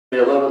Be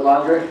a little bit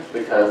longer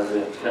because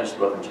we finished the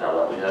book,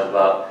 inshallah. We have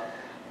about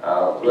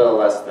a little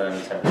less than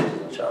 10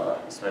 pages, inshallah.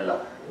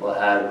 Bismillah. We'll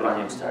have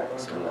Ibrahim start.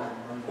 Bismillah.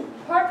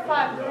 Part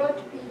 5, the road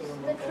to peace,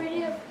 the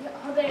Treaty of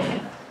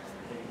Hudaybiyah.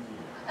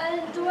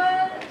 And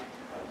dwell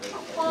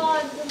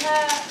upon after the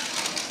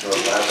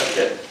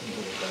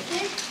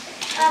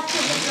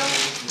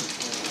drought.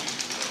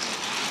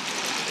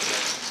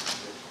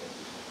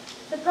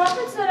 The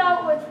Prophet set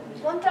out with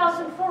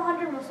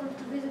 1,400 Muslims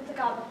to visit the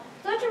Kaaba.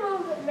 Such a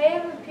move may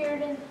have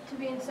appeared to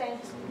be insane,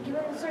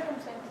 given the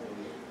circumstances,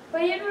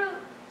 but he had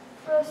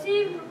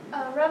received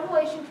a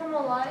revelation from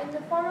Allah in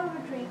the form of a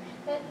dream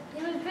that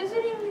he was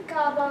visiting the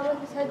Kaaba with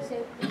his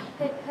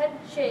head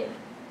shaved.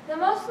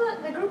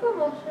 The group of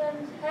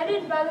Muslims,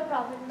 headed by the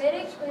Prophet, made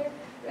it clear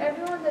to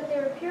everyone that they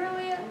were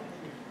purely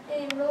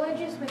a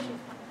religious mission,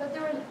 but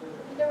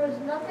there was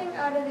nothing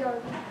out of the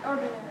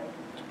ordinary.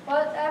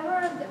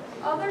 Whatever the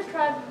other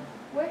tribes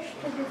wished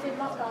to visit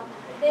Makkah,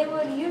 they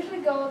would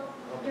usually go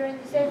during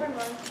the sacred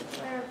months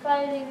where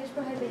fighting is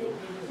prohibited,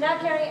 not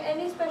carry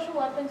any special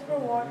weapons for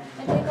war,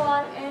 and take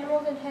on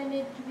animals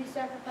intended to be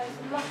sacrificed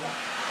in Makkah.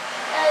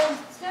 As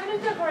soon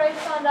as the Quraysh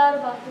found out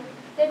about this,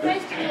 they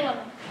faced a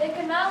dilemma. They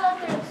could not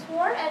let their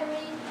sworn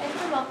enemy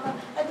enter Makkah.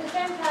 At the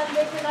same time,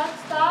 they could not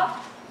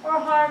stop or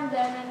harm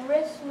them and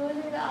risk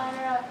losing the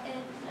honor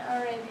in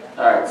Arabia.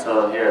 Alright,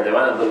 so here, they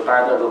went to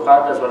Dhul-Qa'dah.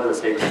 Dhul-Qa'dah is one of the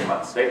sacred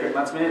months. Sacred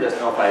months meaning there's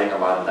no fighting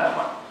allowed in that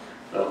month.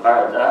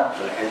 Dhul-Qa'dah,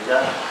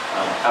 Dhul-Hijjah,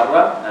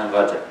 Muharram, and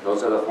Rajab.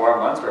 Those are the 4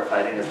 months where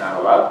fighting is not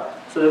allowed.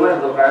 So they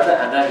went to Dhul-Qa'dah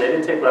and then they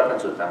didn't take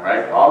weapons with them,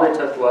 right? All they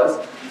took was,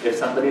 if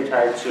somebody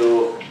tried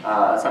to,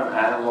 some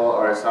animal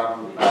or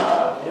some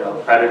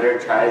predator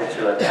tried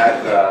to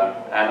attack the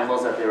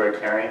animals that they were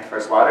carrying for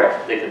slaughter,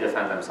 they could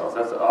defend themselves.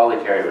 That's all they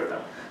carried with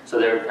them. So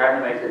they were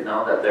trying to make it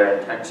known that their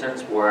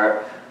intentions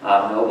were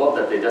noble,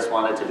 that they just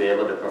wanted to be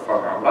able to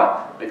perform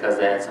Umrah, because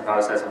the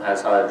Prophet had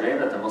saw a dream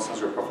that the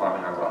Muslims were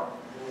performing Umrah.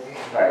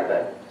 Alright,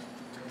 then.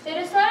 They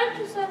decided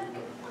to send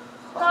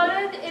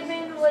Khalid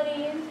ibn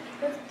Walid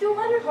with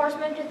 200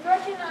 horsemen to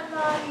threaten a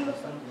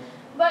non-Muslim.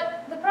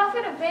 But the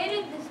Prophet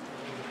evaded this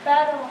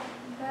battalion,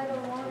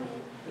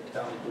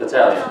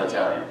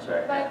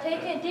 sorry. By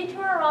taking a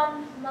detour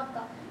around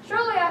Makkah.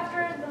 Shortly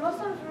after, the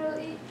Muslims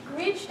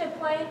reached a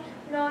plain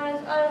known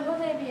as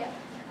Al-Hudaybiyah,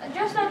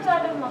 just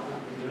outside of Makkah.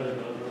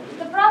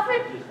 The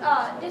Prophet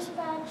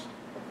dispatched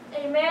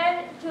a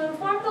man to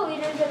inform the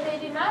leaders that they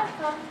did not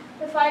come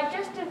to fight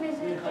just to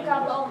visit the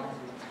Kaaba only.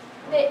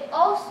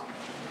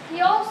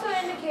 He also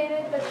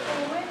indicated that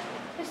they wished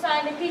to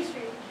sign a peace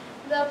treaty.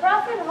 The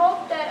Prophet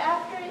hoped that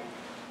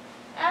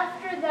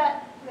after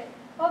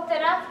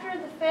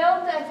the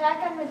failed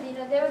attack on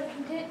Medina, they would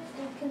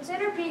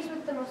consider peace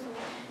with the Muslims,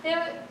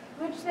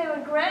 which they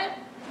would grant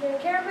their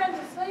caravans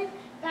a slave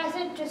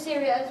passage to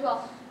Syria as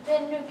well. The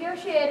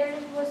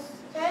negotiators was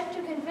sent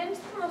to convince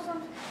the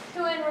Muslims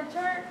to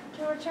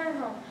return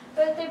home,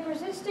 but they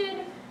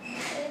persisted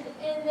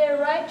in their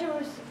right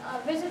to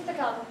visit the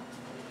Kaaba.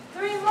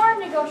 3 more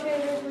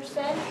negotiators were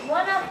sent,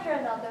 one after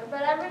another,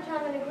 but every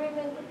time an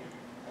agreement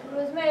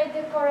was made,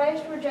 the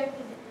Quraysh rejected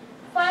it.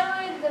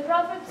 Finally, the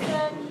Prophet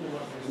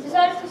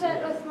decided to send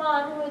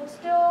Uthman, who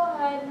still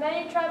had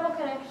many tribal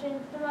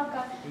connections to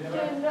Makkah,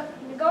 to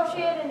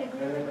negotiate an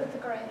agreement with the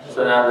Quraysh.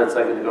 So now that's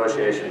like a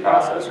negotiation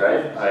process,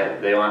 right?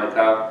 They want to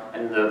come,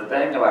 and the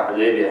thing about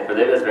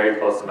Hudaybiyah is very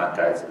close to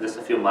Makkah. It's just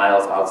a few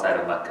miles outside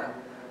of Makkah.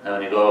 And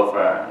when you go for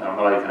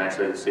Umrah, you can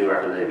actually see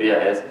where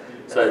Hudaybiyah is.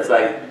 So it's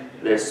like,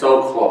 they're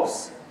so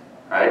close,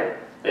 right?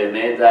 They've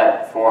made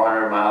that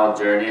 400-mile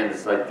journey, and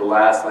it's like the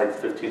last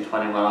 15,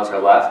 20 miles are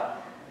left.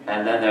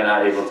 And then they're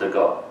not able to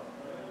go.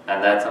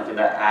 And that's something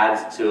that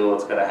adds to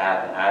what's going to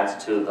happen, adds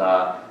to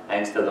the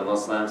angst of the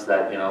Muslims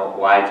that,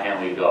 why can't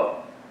we go?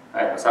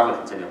 All right, Osama,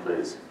 continue,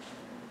 please.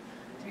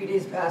 3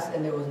 days passed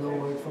and there was no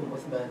word from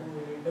Uthman.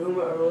 A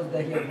rumor arose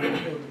that he had been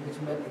killed, which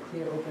meant a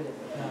clear, open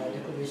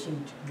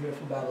declaration to prepare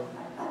for battle.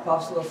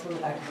 Prophet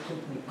ﷺ acted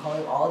quickly,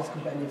 calling all his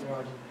companions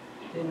around him.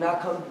 They did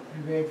not come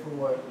prepared for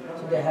war,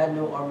 so they had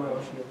no armor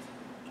or shields.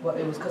 But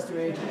it was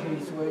customary to carry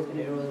swords and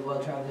arrows while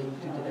traveling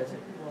through the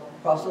desert.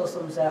 Prophet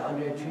ﷺ sat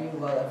under a tree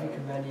while every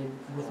companion,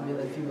 both male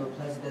and female,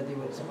 pledged that they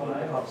would support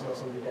the Prophet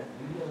ﷺ to death.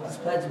 This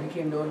pledge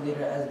became known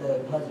later as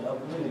the pledge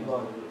of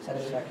Ridwan,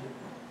 satisfaction.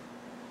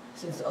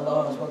 Since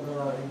Allah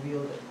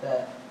revealed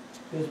that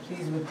He was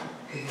pleased with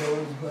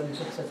those who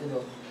undertook such an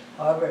oath.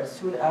 However,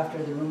 soon after,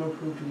 the rumor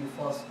proved to be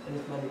false and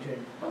Uthman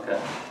returned. Okay.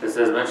 This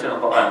is mentioned in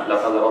the Quran.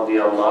 لَقَدْ رَضِيَ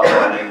اللَّهُ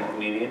عَنِ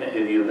الْمُؤْمِنِينَ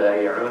إِذْ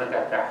يُبَايِعُونَكَ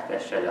تَحْتَ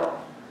الشَّجَرَةِ.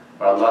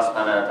 Where Allah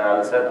subhanahu wa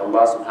ta'ala said,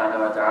 Allah subhanahu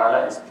wa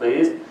ta'ala is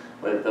pleased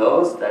with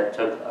those that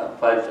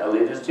pledged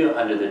allegiance to you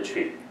under the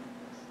tree.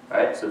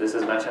 Right? So this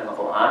is mentioned in the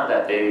Quran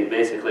that they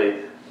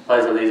basically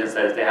pledge allegiance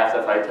that if they have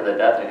to fight to the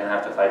death, they're going to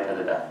have to fight to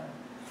the death.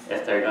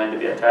 If they're going to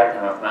be attacked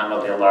and Uthman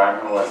radiallahu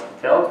anhu was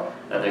killed,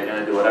 then they're going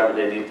to do whatever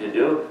they need to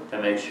do to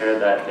make sure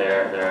that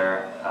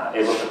they're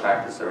able to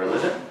practice their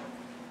religion.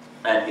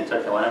 And he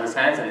took one of his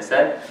hands and he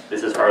said,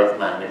 this is for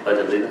Uthman. And he pledged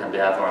allegiance on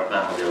behalf of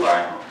Uthman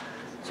radiallahu anhu.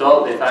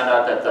 So they found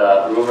out that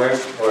the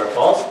rumors were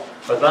false,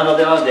 Uthman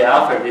radiallahu anhu, they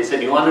offered, they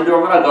said, you want to do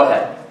Umrah? Go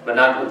ahead. But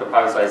not with the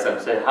Prophet ﷺ.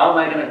 He said, how am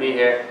I going to be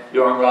here,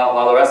 do Umrah,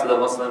 while the rest of the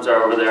Muslims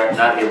are over there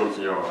not able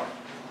to do Umrah?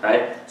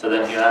 Right? So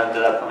then he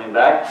ended up coming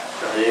back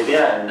to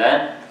Hudaybiyah, and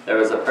then there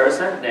was a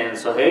person named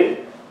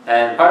Suhail,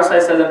 and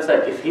Prophet ﷺ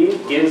said, if he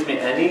gives me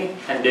any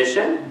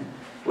condition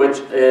which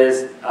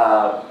is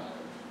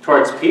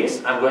towards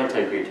peace, I'm going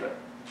to agree to it.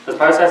 Because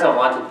Prophet ﷺ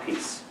wanted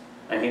peace.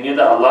 And he knew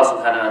that Allah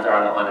subhanahu wa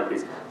ta'ala wanted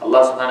peace.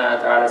 Allah subhanahu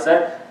wa ta'ala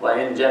said,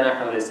 وَإِن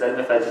جَنَحُوا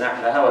لِلسَّلْمِ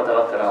فَجْنَحْ لَهَا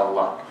وَتَوَكَّلْ عَلَى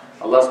اللَّهِ.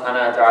 Allah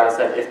subhanahu wa ta'ala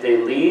said, if they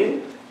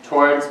lean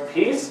towards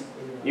peace,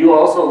 you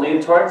also lean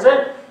towards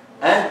it,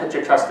 and put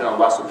your trust in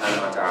Allah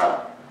subhanahu wa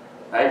ta'ala.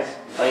 Right?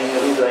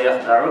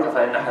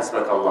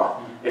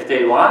 If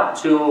they want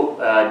to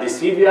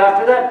deceive you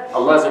after that,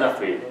 Allah is enough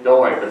for you.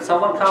 Don't worry. But if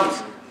someone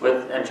comes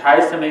and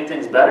tries to make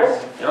things better,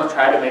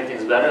 try to make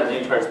things better,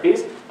 lean towards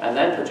peace, and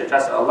then put your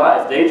trust in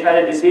Allah. If they try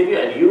to deceive you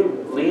and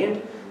you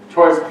lean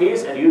towards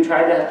peace and you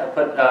try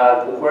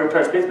to work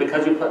towards peace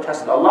because you put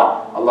trust in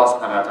Allah, Allah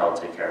subhanahu wa ta'ala will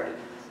take care of you.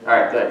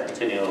 Alright, good.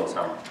 Continue,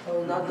 Osama.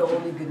 Oh, not the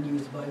only good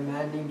news, but a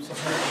man named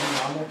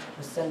Mohammad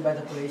was sent by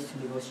the Quraysh to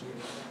negotiate.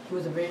 He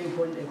was a very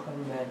important and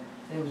clever man,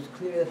 and it was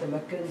clear that the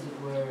Meccans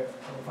were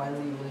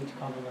finally willing to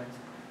compromise.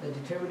 The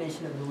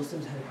determination of the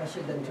Muslims had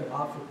pressured them to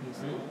opt for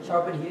peace.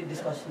 Sharp and heated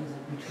discussions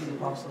between the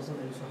Prophet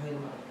and Suhail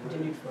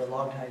continued for a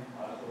long time.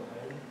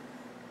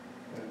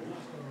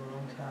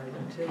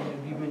 Until the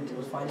agreement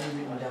was finally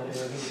written down and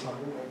agreed upon.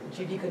 The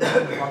treaty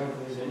contained the following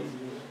provisions.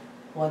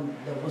 1.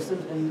 The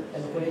Muslims and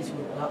the Quraysh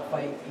would not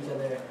fight each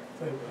other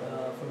for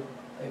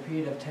a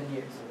period of 10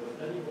 years.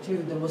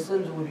 2. The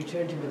Muslims would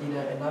return to Medina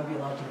and not be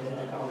allowed to visit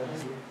the Kaaba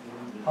this year.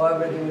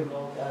 However,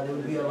 they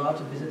would be allowed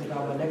to visit the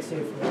Kaaba next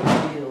year for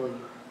a year.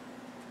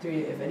 3.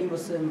 If any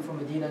Muslim from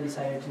Medina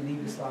decided to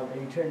leave Islam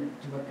and return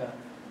to Mecca,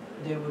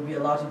 they would be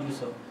allowed to do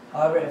so.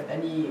 However, if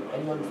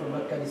anyone from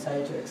Mecca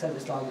decided to accept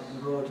Islam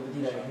and go to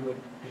Medina, he would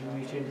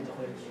return to the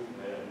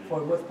Quraysh.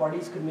 4. Both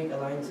parties could make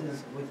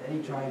alliances with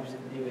any tribes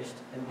if they wished,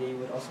 and they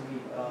would also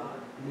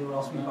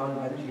be bound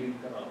by the treaty.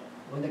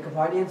 When the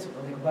companions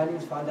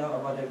found out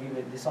about the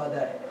agreement, they saw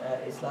that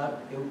it as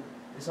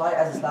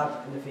a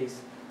slap in the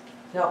face.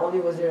 Not only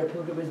was their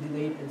pilgrimage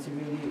delayed and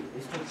severely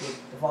restricted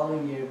the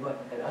following year,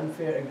 but an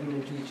unfair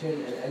agreement to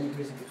return and any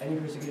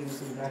persecuted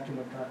Muslim back to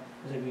Mecca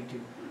was agreed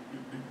to.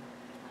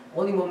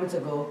 Only moments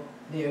ago,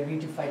 they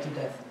agreed to fight to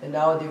death, and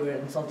now they were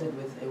insulted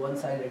with a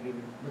one-sided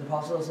agreement. But the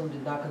Prophet ﷺ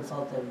did not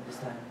consult them this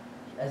time,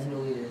 as he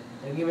normally did.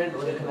 The agreement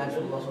was a command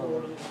from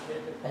Allah,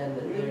 and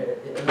there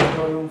is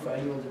no room for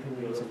anyone's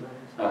opinion.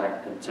 Okay,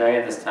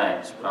 during this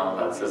time,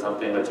 subhanAllah, this is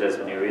something which is,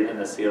 when you read in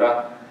the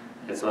Seerah,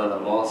 it's one of the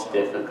most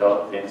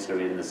difficult things to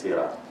read in the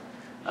Seerah.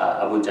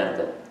 Abu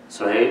Jandal.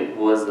 Suhail,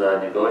 who was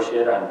the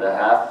negotiator on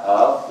behalf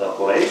of the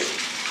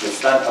Quraysh, his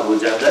son Abu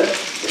Jandal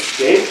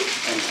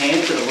escaped and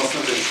came to the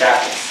Muslims in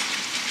shackles,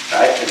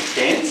 right, in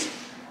chains,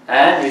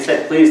 and he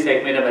said, please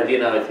take me to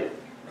Medina with you.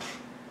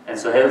 And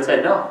Suhail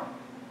said, no,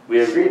 we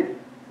agreed.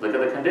 Look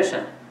at the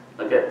condition.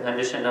 Look at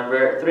condition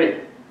number 3.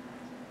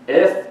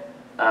 If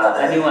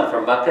anyone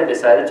from Makkah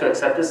decided to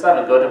accept Islam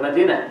and go to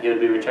Medina, he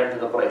would be returned to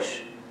the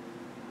Quraysh.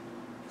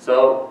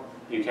 So,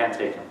 you can't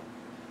take him.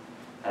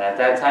 And at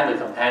that time,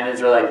 the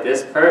companions were like,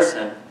 this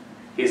person,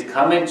 he's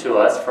coming to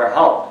us for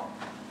help.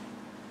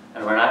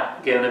 And we're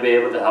not going to be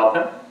able to help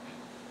him.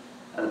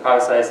 And the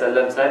Prophet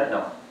ﷺ said,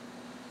 no.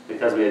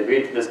 Because we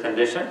agreed to this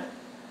condition,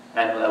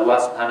 and Allah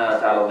subhanahu wa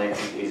ta'ala will make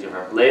things easier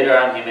for him. Later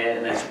on, he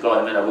managed to go,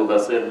 him and Abu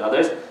Basir and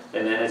others,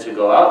 they managed to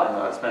go out, and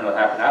I'll explain what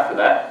happened after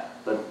that.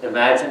 But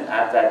imagine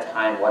at that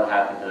time what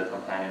happened to the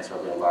companions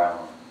of Allah.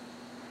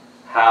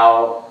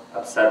 How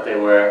upset they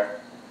were,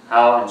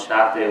 how in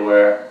shock they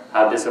were,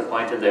 how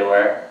disappointed they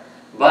were.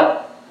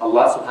 But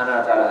Allah subhanahu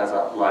wa ta'ala has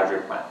a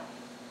larger plan.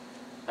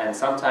 And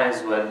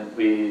sometimes when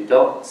we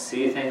don't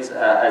see things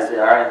as they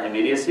are in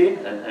immediacy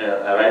and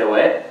right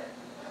away,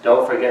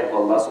 don't forget who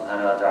Allah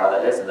subhanahu wa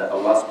ta'ala is, and that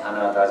Allah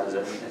subhanahu wa ta'ala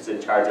is in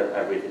charge of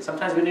everything.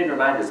 Sometimes we need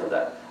reminders of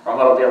that.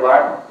 Umar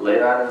radiallahu anhu,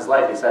 later on in his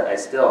life, he said, I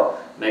still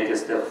make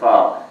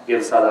istighfar,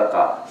 give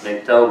sadaqah,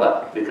 make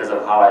tawbah, because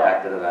of how I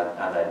acted on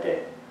that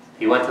day.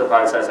 He went to the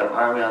Prophet and said,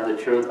 aren't we on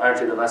the truth? Aren't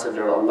you the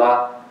messenger of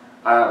Allah?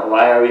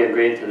 Why are we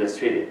agreeing to this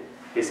treaty?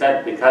 He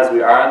said, because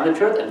we are on the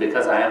truth and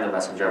because I am the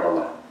messenger of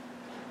Allah.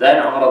 Then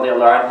Umar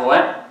radiallahu anhu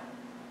went,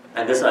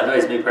 and this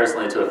annoys me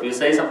personally too. If you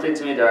say something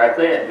to me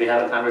directly and we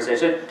have a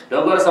conversation,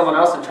 don't go to someone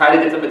else and try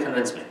to get them to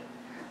convince me.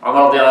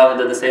 Umar radiallahu anhu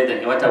did the same thing.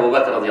 He went to Abu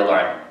Bakr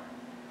radiallahu anhu.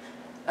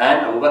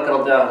 And Abu Bakr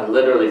radiallahu anhu,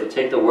 literally, if you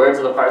take the words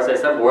of the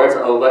Prophet, words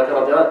of Abu Bakr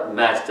radiallahu anhu,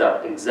 matched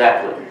up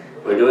exactly.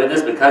 We're doing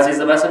this because he's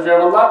the messenger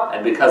of Allah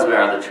and because we're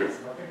on the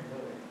truth.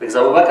 Because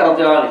Abu Bakr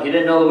radiallahu anhu, he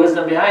didn't know the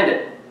wisdom behind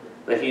it.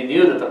 But he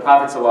knew that the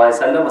Prophet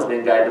ﷺ was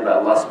being guided by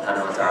Allah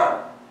subhanahu wa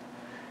ta'ala.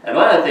 And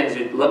one of the things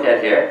you look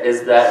at here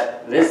is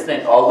that this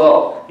thing,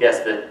 although, yes,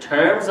 the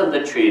terms of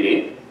the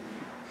treaty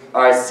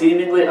are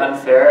seemingly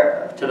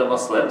unfair to the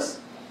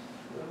Muslims,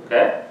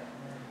 okay?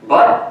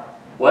 But,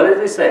 what did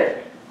we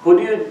say? Who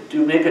do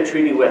you make a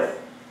treaty with?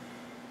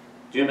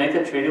 Do you make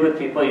a treaty with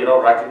people you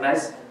don't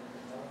recognize?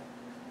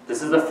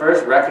 This is the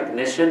first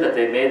recognition that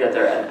they made that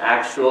they're an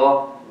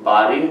actual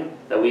body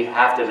that we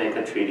have to make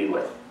a treaty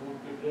with.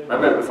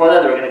 Remember, before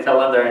that they were going to tell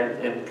them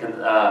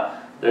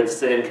they're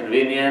just an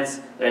inconvenience,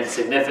 they're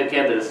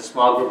insignificant, they're just a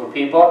small group of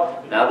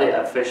people. Now they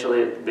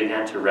officially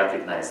began to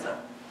recognize them.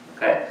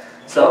 Okay?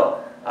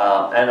 So,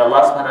 and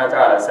Allah subhanahu wa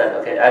ta'ala said,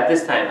 okay, at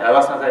this time,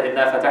 Allah subhanahu wa ta'ala,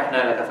 إِنَّا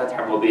فَتَحْنَا لَكَ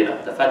فَتْحًا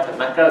مُبِينًا. The Fath of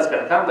Mecca is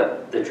going to come,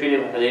 but the Treaty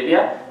of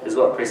Hudaybiyah is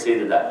what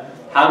preceded that.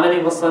 How many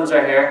Muslims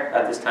are here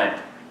at this time?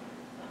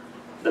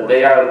 The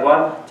Bay'ah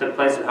Ridwan took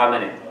place with how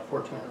many?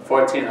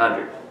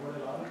 1,400.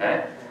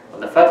 Okay?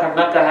 When the Fath of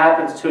Mecca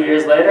happens 2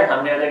 years later, how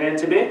many are there going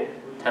to be?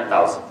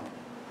 10,000.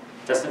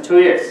 Just in 2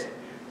 years.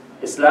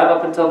 Islam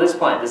up until this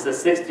point, this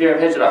is the 6th year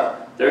of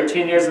Hijrah.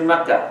 13 years in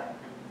Mecca.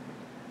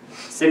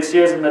 6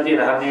 years in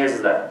Medina. How many years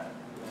is that?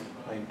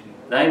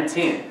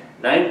 19.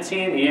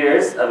 19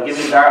 years of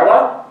giving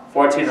da'wah,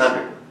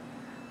 1,400.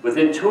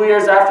 Within 2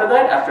 years after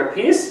that, after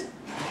peace,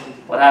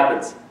 what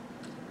happens?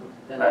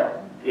 Right.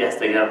 Yes,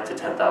 they get up to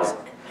 10,000.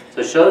 So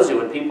it shows you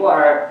when people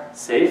are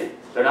safe,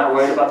 they're not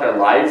worried about their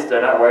lives,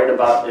 they're not worried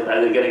about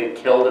either getting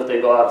killed if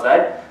they go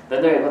outside,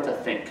 then they're able to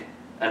think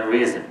and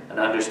reason and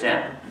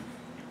understand.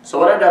 So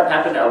what ended up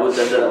happening to Abu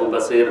Jandal, Abu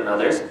Basir and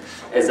others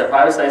is the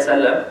Prophet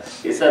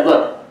ﷺ, he said,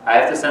 look, I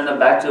have to send them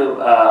back to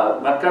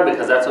Mecca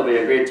because that's what we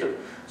agreed to.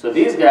 So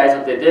these guys,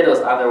 what they did was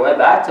on their way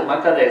back to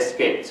Mecca, they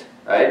escaped,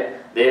 right?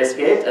 They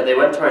escaped and they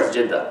went towards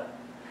Jeddah.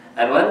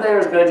 And when they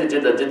were going to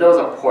Jeddah, Jeddah was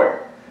a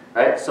port,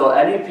 right? So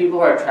any people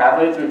who are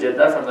traveling through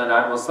Jeddah from the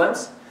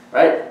non-Muslims,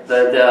 right?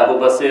 The Abu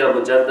Basir,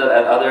 Abu Jandal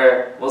and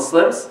other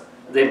Muslims,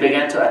 they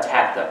began to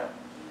attack them.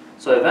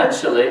 So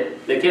eventually,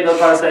 they came to the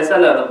Prophet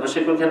ﷺ, the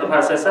Mushrikun came to the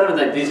Prophet ﷺ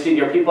and said,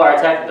 your people are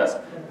attacking us.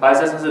 The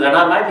Prophet ﷺ said, they're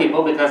not my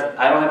people because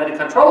I don't have any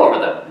control over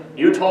them.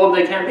 You told them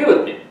they can't be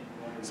with me.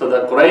 So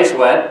the Quraysh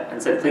went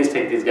and said, please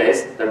take these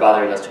guys, they're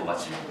bothering us too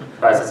much. The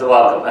Prophet said,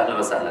 welcome, ahlan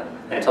wa sahlan.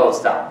 And he told them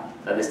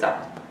stop. Then they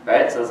stopped.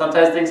 Right? So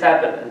sometimes things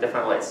happen in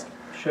different ways.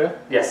 Sure.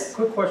 Yes?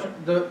 Quick question.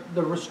 The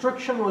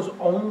restriction was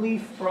only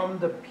from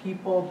the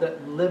people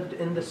that lived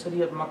in the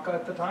city of Makkah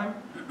at the time?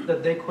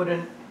 That they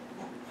couldn't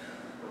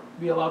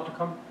be allowed to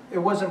come? It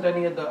wasn't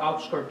any of the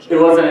outskirts? It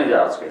wasn't any of the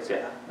outskirts,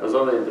 yeah. It was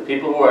only the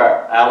people who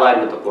are allied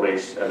with the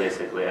Quraysh,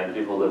 basically, and the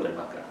people who lived in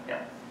Makkah,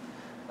 yeah.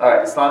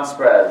 Alright, Islam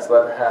spreads.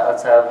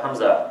 Let's have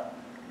Hamza.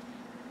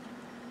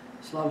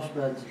 Islam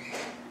spreads.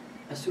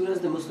 As soon as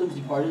the Muslims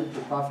departed,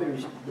 the Prophet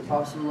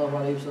sallallahu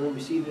alayhi wasallam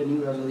received a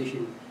new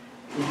revelation.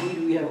 Indeed,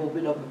 we have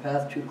opened up a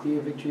path to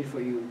clear victory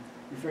for you,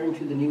 referring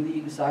to the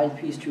newly signed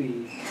peace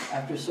treaty.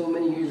 After so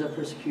many years of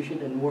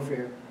persecution and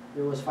warfare,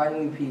 there was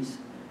finally peace.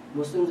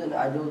 Muslims and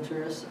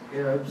idolatrous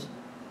Arabs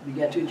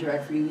began to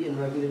interact freely and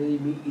regularly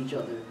meet each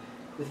other.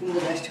 Within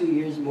the next 2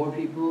 years, more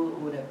people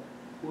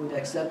would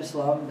accept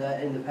Islam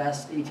than in the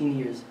past 18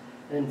 years.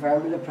 An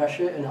environment of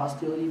pressure and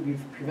hostility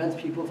prevents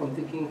people from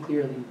thinking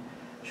clearly.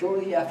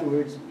 Shortly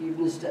afterwards,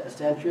 even the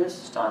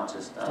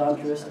staunchest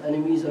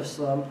enemies of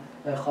Islam,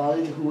 like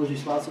Khalid, who was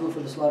responsible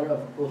for the slaughter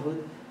of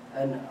Uhud,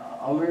 and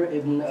Amr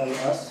ibn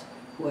al-As,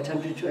 who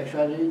attempted to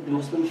extradite the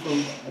Muslims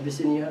from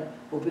Abyssinia,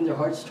 opened their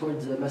hearts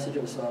towards the message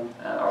of Islam.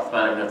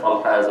 Uthman ibn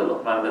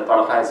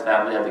Talha's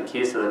family had the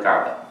keys to the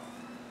Kaaba.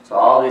 So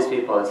all these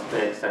people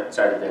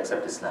started to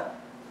accept Islam.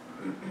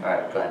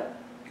 Alright, go ahead.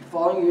 The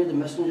following year, the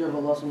Messenger of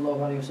Allah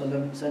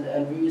sallallahu sent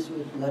envoys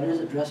with letters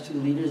addressed to the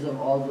leaders of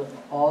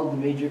all the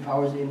major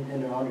powers in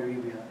and around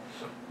Arabia.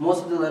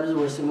 Most of the letters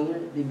were similar.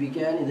 They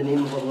began in the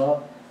name of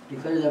Allah,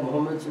 declared that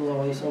Muhammad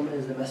sallallahu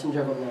is the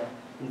Messenger of Allah,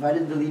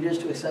 invited the leaders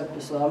to accept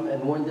Islam,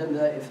 and warned them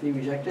that if they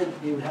rejected,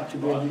 they would have to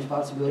bear the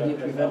responsibility of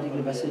preventing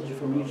the message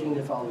from reaching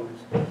their followers.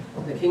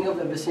 The king of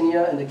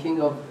Abyssinia and the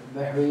king of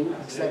Bahrain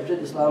accepted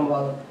Islam,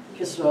 while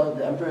Kisra,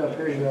 the emperor of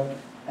Persia,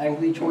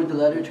 angrily tore the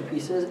letter to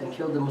pieces and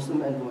killed the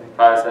Muslim envoy.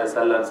 Prophet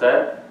ﷺ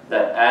said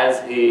that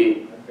as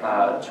he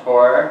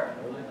tore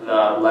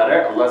the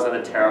letter, Allah was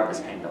going to tear up his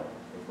kingdom.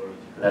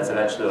 And that's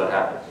eventually what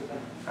happened.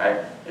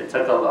 Right? It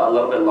took a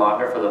little bit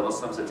longer for the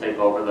Muslims to take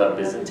over the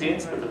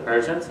Byzantines, but the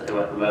Persians, it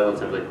went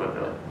relatively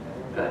quickly.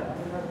 Go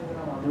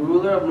ahead. The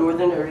ruler of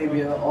northern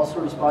Arabia also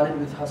responded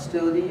with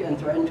hostility and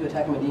threatened to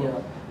attack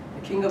Medina.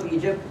 The king of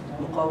Egypt,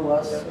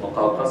 Muqawqas,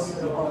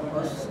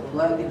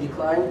 politely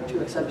declined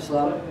to accept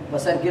Islam, but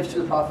sent gifts to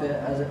the Prophet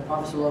as a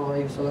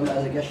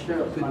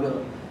gesture of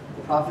goodwill.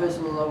 The Prophet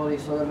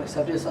ﷺ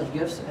accepted such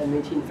gifts and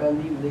maintained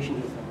friendly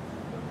relations with them.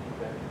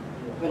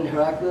 When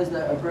Heraclius,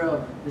 the emperor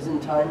of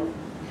Byzantine,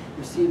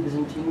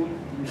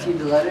 received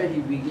the letter,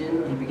 he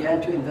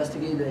began to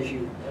investigate the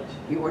issue.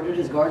 He ordered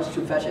his guards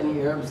to fetch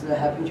any Arabs that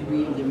happened to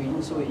be in the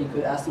region so he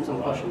could ask them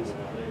some questions.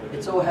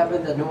 It so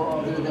happened that no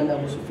other than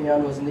Abu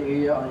Sufyan was in the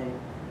area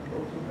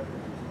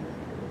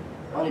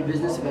on a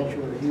business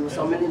venture. He was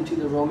summoned into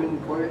the Roman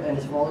court and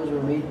his followers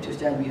were made to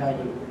stand behind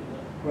him.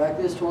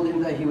 Heraclius told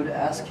him that he would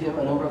ask him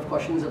a number of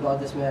questions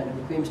about this man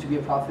who claims to be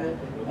a prophet,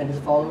 and his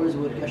followers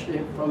would gesture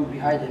him from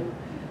behind him.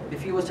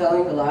 If he was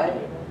telling a lie,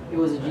 it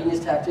was a genius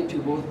tactic to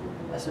both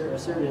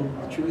ascertain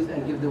the truth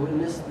and give the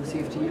witness the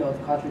safety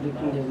of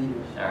contradicting their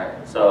leaders.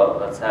 Alright, so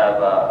let's have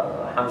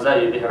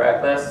Hamza, you be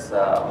Heraclius,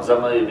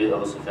 Muzammil, you be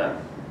Abu Sufyan.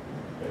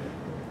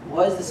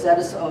 What is the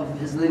status of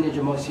his lineage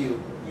amongst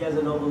you? He has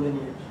a noble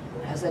lineage.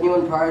 Has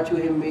anyone prior to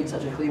him made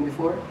such a claim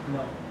before?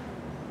 No.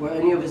 Were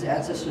any of his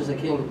ancestors a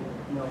king?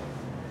 No.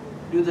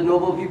 Do the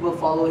noble people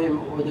follow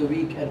him, or the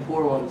weak and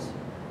poor ones?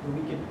 The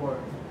weak and poor.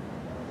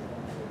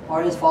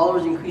 Are his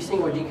followers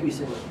increasing or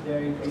decreasing? They are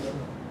increasing.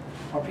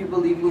 Are people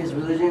leaving his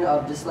religion out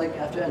of dislike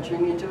after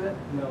entering into it?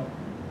 No.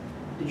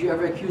 Did you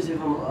ever accuse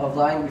him of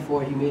lying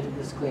before he made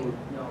this claim?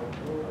 No.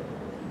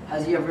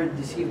 Has he ever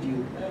deceived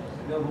you?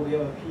 No, but we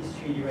have a peace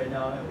treaty right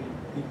now, and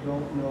we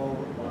don't know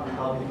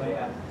how we might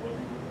act.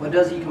 What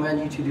does he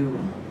command you to do?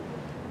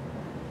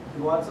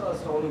 He wants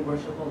us to only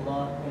worship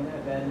Allah and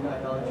abandon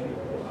idolatry.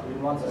 He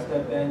wants us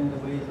to abandon the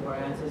ways of our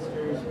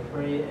ancestors,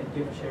 pray and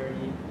give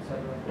charity, etc.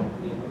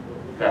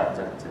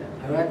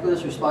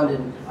 Heraclius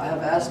responded, I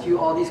have asked you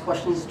all these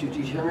questions to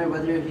determine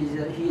whether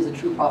he is a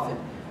true prophet.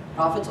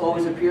 Prophets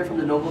always appear from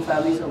the noble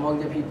families among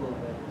their people.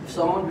 If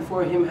someone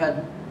before him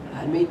had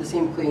made the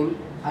same claim,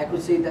 I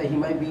could say that he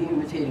might be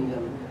imitating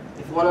them.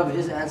 If one of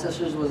his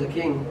ancestors was a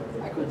king,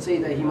 I could say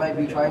that he might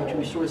be trying to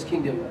restore his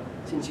kingdom.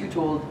 Since you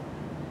told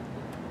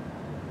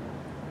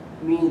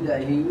me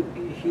that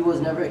he was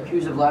never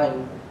accused of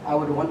lying, I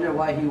would wonder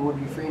why he would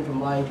refrain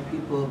from lying to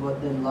people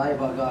but then lie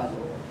about God.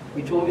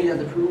 You told me that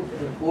the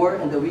poor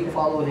and the weak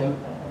follow him,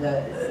 and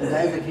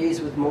that is the case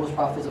with most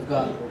prophets of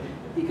God.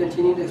 He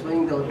continued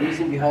explaining the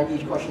reason behind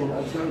each question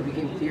until it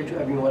became clear to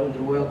everyone in the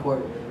royal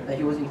court that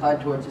he was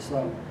inclined towards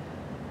Islam.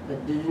 The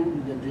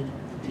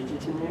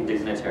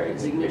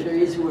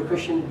dignitaries who were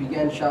Christian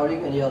began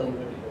shouting and yelling.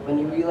 When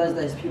he realized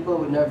that his people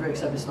would never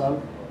accept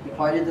Islam, he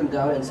quieted them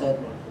down and said,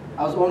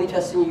 I was only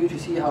testing you to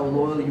see how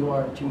loyal you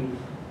are to me.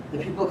 The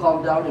people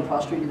calmed down and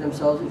prostrated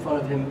themselves in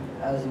front of him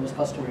as was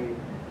customary.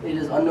 It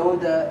is unknown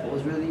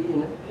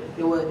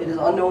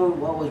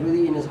what was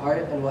really in his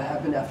heart and what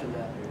happened after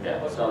that.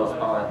 Yeah, so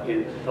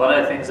one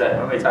of the things that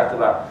when we talked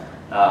about,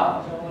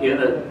 even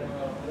the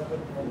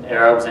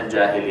Arabs in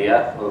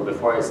Jahiliyyah, who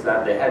before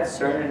Islam, they had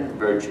certain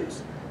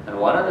virtues. And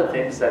one of the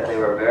things that they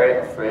were very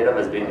afraid of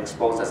is being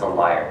exposed as a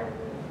liar.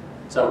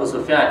 So Abu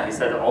Sufyan, he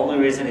said the only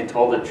reason he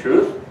told the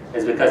truth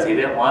is because he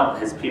didn't want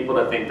his people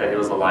to think that he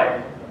was a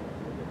liar.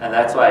 And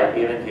that's why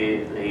even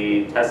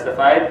he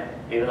testified,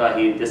 even though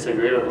he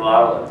disagreed with a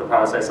lot of what the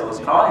Prophet was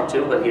calling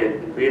to, but he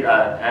agreed to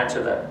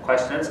answer the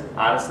questions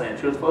honestly and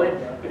truthfully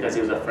because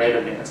he was afraid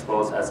of being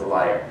exposed as a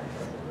liar.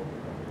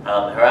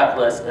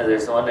 Heraclius,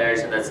 there's one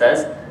narration that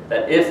says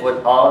that if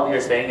what all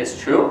you're saying is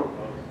true,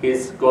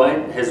 his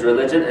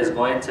religion is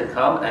going to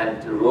come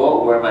and to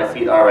rule where my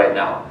feet are right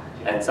now.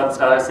 And some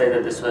scholars say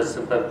that this was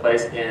to take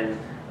place in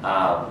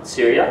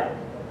Syria.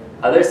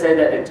 Others say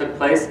that it took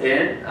place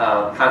in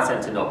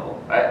Constantinople,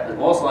 right? It's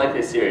most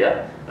likely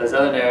Syria. There's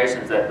other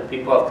narrations that the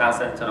people of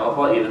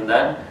Constantinople, even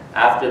then,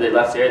 after they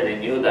left Syria, they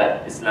knew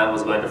that Islam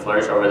was going to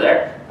flourish over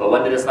there. But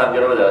when did Islam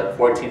get over there? Like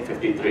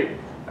 1453,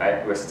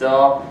 right?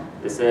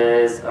 This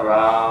is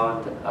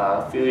around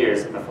a few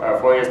years,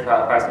 4 years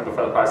approximately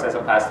before the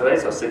Prophet passed away,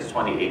 so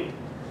 628.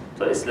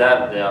 So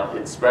Islam,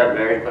 it spread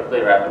very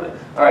quickly, rapidly.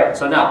 All right,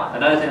 so now,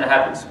 another thing that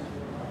happens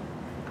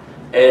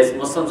is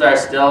Muslims are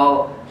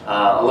still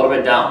a little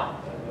bit down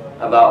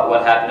about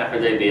what happened at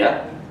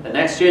Hudaybiyah. The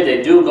next year,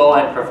 they do go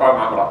and perform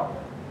Umrah,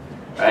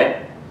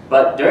 right?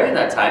 But during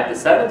that time, the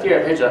 7th year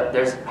of Hijrah,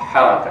 there's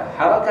Haraka.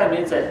 Haraka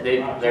means that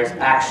there's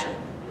action.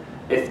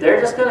 If they're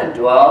just going to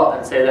dwell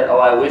and say that, oh,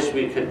 I wish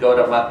we could go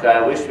to Mecca,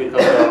 I wish we could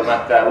go to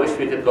Mecca, I wish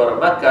we could go to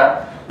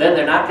Mecca, then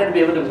they're not going to be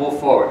able to move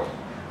forward.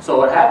 So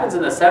what happens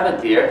in the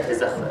 7th year is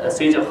the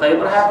siege of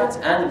Khaybar happens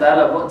and the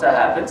Battle of Mu'tah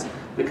happens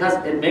because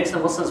it makes the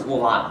Muslims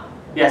move on.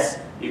 Yes,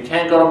 you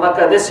can't go to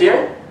Mecca this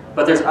year,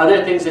 but there's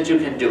other things that you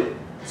can do.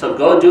 So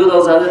go do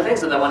those other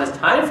things, and then when it's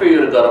time for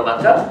you to go to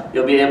Mecca,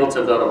 you'll be able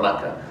to go to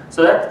Mecca.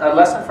 So that's a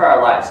lesson for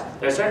our lives.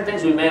 There are certain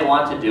things we may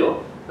want to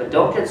do, but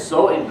don't get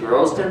so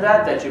engrossed in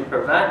that you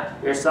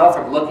prevent yourself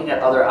from looking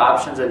at other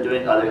options and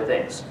doing other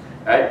things.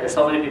 Right? There's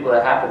so many people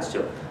that happens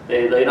to.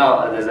 There's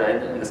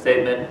a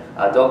statement,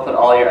 don't put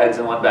all your eggs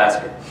in one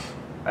basket.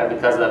 Right?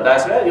 Because of that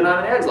basket, you don't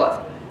have any eggs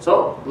left.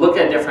 So look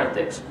at different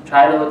things.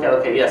 Try to look at,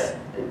 okay, yes,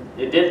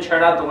 it didn't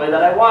turn out the way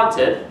that I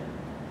wanted,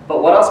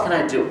 but what else can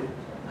I do?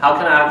 How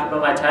can I occupy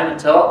my time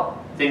until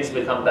things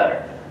become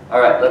better? All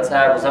right, let's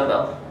have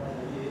Muhammad.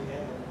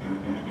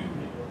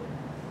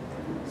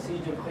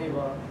 Siege of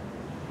Khaybar.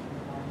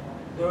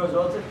 There was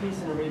relative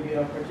peace in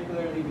Arabia,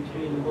 particularly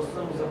between the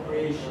Muslims of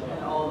Quraysh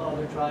and all the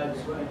other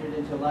tribes who entered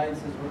into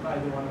alliances with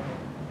either one of them.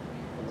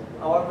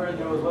 However,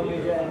 there was one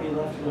major enemy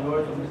left to the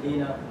north of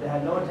Medina that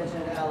had no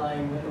intention of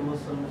allying with the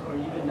Muslims, or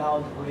even now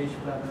with the Quraysh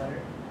for that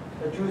matter.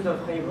 The Jews of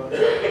Khaybar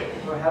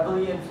were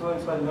heavily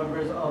influenced by the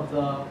members of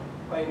the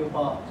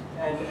Qaynuqa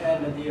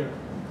and Nadir,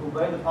 who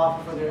blamed the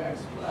Prophet for their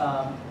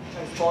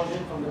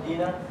expulsion from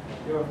Medina.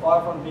 They were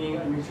far from being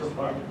a neutral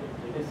party.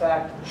 In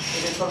fact,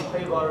 it is from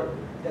Khaybar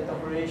that the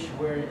Quraysh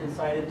were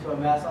incited to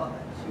amass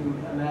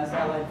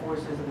allied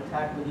forces and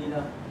attack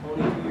Medina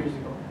only 2 years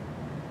ago.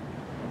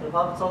 The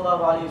Prophet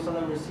sallallahu alayhi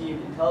wasallam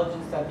received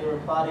intelligence that they were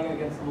plotting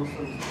against the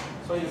Muslims,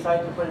 so he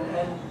decided to put an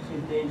end to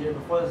the danger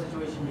before the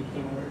situation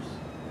became worse.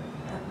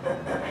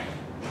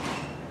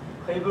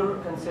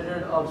 Khaybar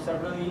consisted of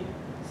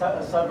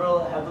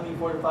several heavily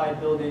fortified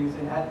buildings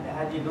and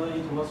had the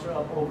ability to muster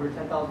up over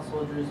 10,000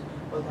 soldiers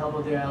with the help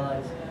of their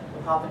allies.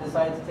 The Prophet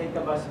decided to take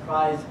them by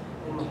surprise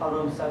in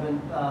Muharram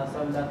 7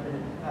 after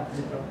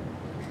Hijrah.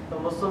 The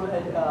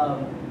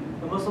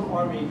Muslim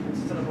army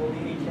consisted of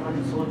only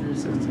 1,800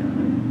 soldiers,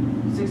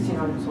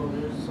 1,600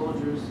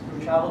 soldiers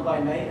who traveled by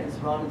night and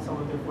surrounded some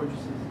of their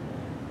fortresses.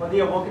 When they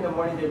awoke in the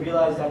morning, they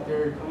realized that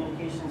their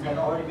communications had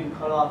already been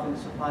cut off and the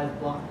supplies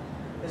blocked.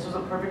 This was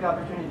a perfect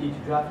opportunity to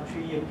draft a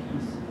treaty of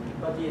peace,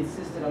 but they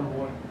insisted on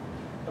war.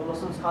 The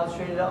Muslims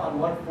concentrated on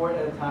one fort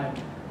at a time,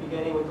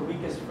 beginning with the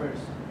weakest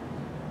first.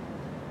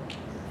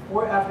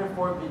 Fort after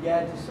fort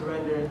began to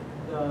surrender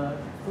to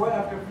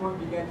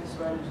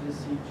the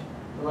siege.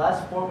 The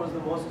last fort was the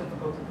most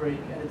difficult to break,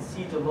 and its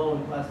siege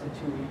alone lasted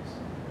 2 weeks.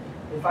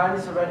 They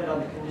finally surrendered on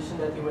the condition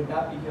that they would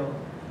not be killed.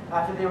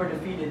 After they were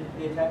defeated,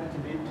 they attempted to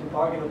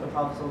bargain with the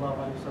Prophet sallallahu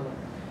alayhi wasallam.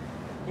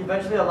 He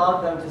eventually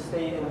allowed them to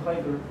stay in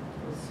Khaybar,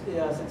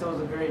 since it was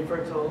a very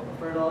fertile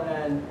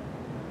land,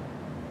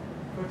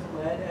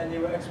 and they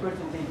were experts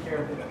in taking care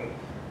of it.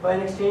 But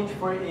in exchange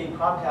for a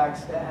crop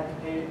tax that had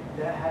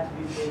to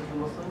be paid to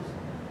Muslims,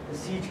 the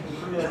siege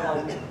concluded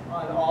on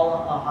all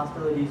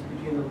hostilities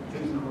between the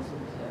Jews and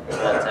Muslims.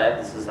 That's it.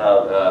 This is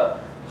how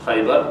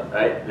Khaybar,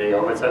 right? They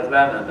overtook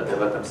them, but they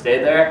let them stay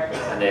there,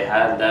 and they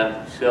had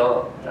them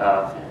still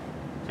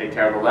take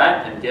care of the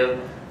land and give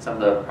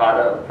some of the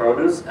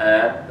produce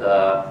and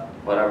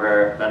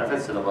whatever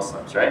benefits to the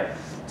Muslims, right?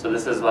 So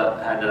this is what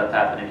ended up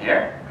happening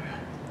here.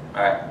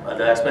 All right,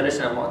 the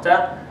expedition of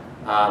Mu'tah.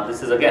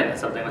 This is again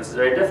something which is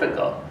very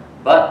difficult,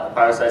 but the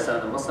Prophet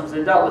and the Muslims,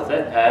 they dealt with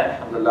it, and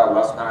alhamdulillah,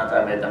 Allah subhanahu wa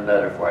ta'ala made them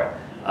better for it.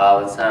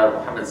 Let's have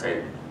Mohammad say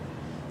it.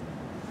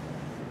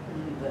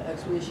 The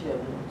expedition of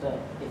Mu'tah.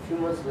 A few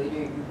months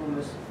later, a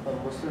group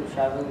of Muslims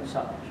traveling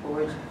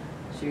towards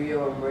Syria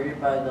were murdered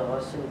by the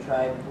Hussein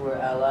tribe who were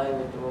allied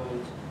with the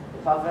Romans. The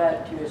Prophet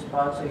had to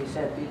respond, so he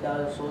sent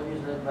 3,000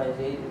 soldiers led by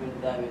Zayd ibn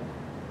Thabit.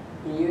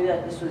 He knew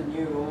that this was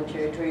near Roman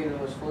territory and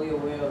was fully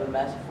aware of the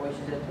massive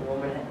forces that the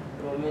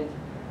Romans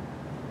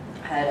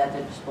had at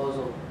their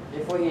disposal.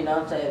 Therefore, he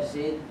announced that if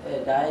Zayd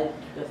died,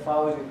 the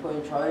Jafar would be put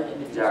in charge,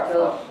 and if he was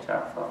killed,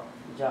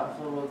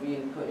 Ja'far would be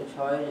put in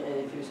charge, and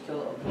if he was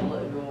killed,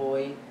 Abdullah ibn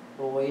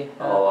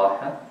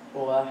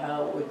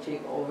Rawaha would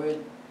take over.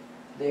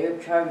 The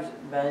Arab tribes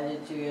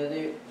banded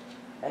together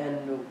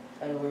and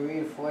were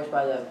reinforced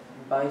by the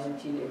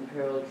Byzantine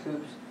imperial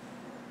troops.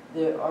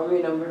 The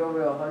army numbered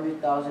over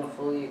 100,000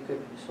 fully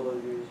equipped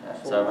soldiers.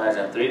 So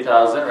imagine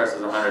 3,000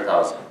 versus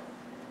 100,000.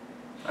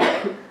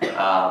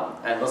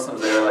 And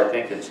Muslims, they were like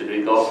thinking, should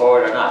we go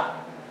forward or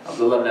not?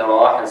 Abdullah ibn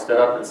Rawaha stood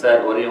up and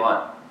said, what do you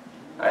want?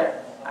 Right?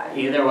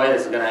 Either way,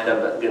 this is going to end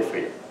up good for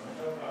you.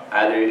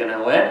 Either you're going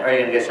to win or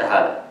you're going to get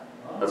shahada.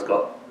 Let's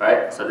go.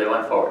 Right? So they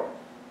went forward.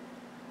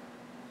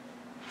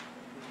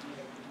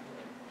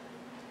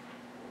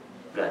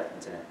 Go ahead,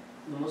 continue.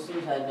 The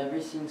Muslims had never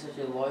seen such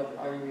a large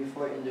army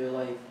before in their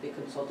life. They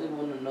consulted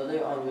one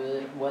another on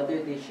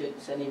whether they should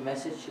send a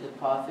message to the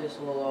Prophet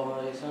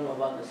ﷺ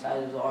about the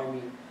size of the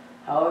army.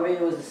 However, it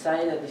was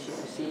decided that they should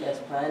proceed as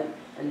planned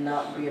and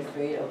not be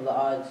afraid of the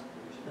odds.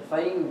 The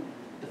fighting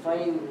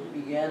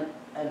began,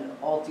 and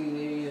all 3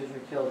 leaders were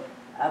killed.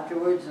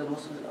 Afterwards, the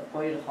Muslims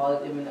appointed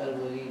Khalid ibn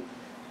al-Walid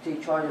to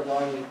take charge of the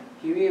army.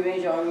 He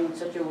rearranged the army in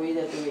such a way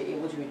that they were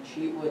able to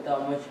retreat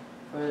without much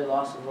further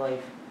loss of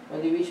life. When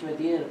they reached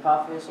Medina, the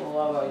Prophet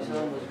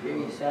ﷺ was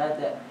very sad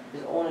that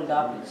his own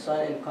adopted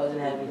son and cousin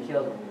had been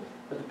killed.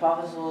 But the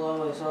Prophet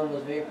ﷺ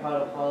was very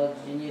proud of Khalid's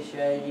genius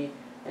strategy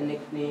and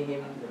nicknamed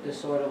him the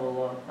Sword of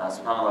Allah. Now,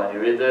 subhanAllah, when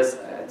you read this,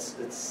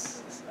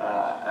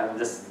 I'm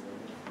just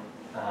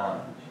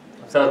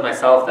upset with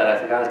myself that I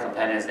forgot his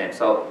companion's name.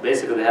 So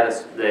basically,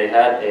 they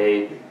had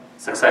a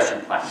succession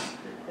plan.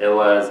 It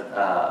was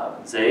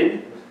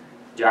Zayd,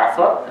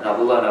 Ja'far, and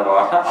Abdullah ibn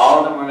Rawaha. All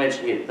of them were made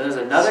shaheed. There's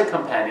another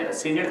companion, a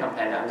senior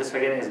companion. I'm just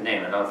forgetting his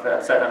name, and I'm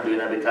upset I'm doing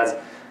that because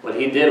what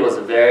he did was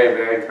very,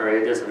 very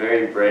courageous,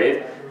 very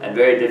brave, and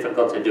very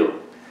difficult to do.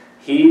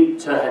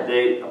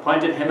 They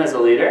appointed him as a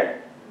leader.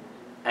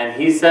 And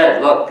he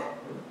said, look,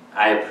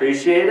 I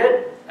appreciate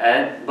it,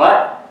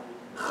 but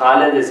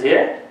Khalid is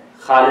here.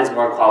 Khalid is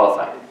more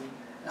qualified.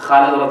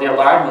 Khalid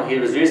radiallahu anhu, he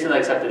was recently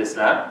accepted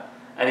Islam.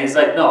 And he's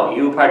like, no,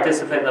 you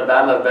participate in the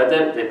Battle of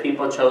Badr, the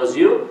people chose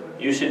you,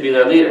 you should be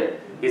their leader.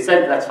 He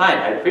said, that's fine,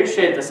 I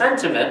appreciate the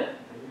sentiment,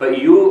 but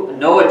you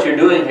know what you're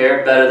doing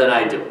here better than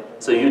I do.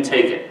 So you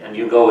take it, and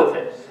you go with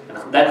it.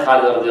 And then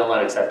Khalid radiallahu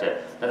anhu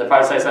accepted. And the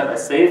Prophet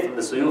as safe from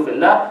the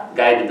suyufillah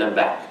guided them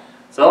back.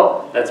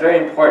 So that's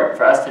very important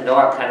for us to know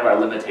our kind of our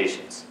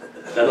limitations.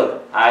 That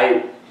look,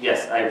 I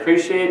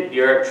appreciate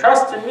your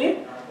trust in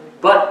me,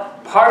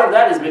 but part of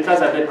that is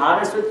because I've been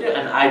honest with you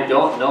and I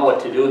don't know what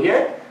to do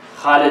here.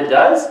 Khalid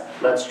does.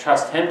 Let's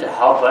trust him to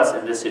help us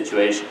in this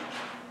situation.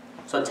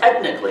 So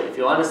technically, if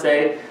you want to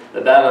say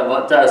the Battle of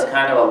Mu'tah is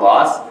kind of a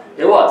loss,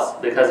 it was,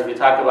 because if you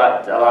talk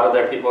about a lot of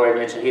their people were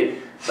made shaheed.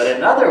 But in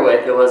another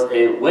way, it was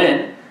a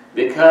win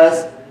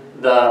because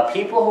the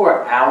people who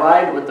were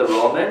allied with the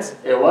Romans,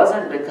 it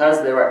wasn't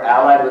because they were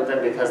allied with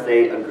them because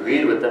they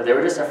agreed with them, they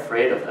were just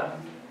afraid of them,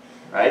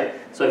 right?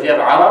 So if you have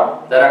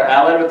Arab that are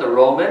allied with the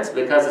Romans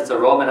because it's a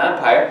Roman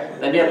Empire,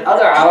 then you have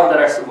other Arab that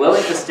are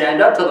willing to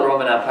stand up to the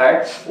Roman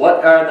Empire.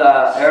 What are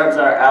the Arabs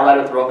that are allied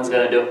with the Romans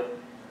going to do?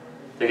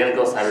 They're going to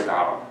go side with the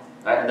Arab,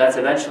 right? And that's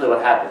eventually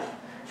what happened,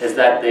 is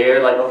that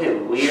they're like, okay,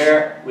 we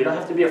don't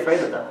have to be afraid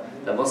of them.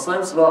 The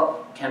Muslims,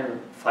 well, can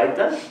fight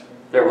them.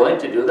 They're willing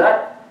to do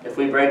that. If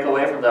we break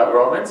away from the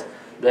Romans,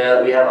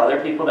 then we have other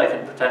people that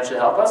can potentially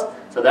help us.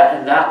 So that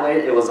in that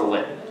way, it was a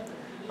win.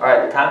 All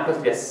right, the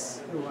conquest, yes.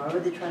 Why were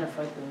they trying to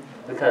fight them?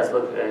 Because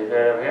look,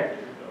 over here,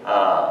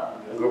 a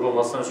group of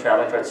Muslims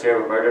traveling towards Syria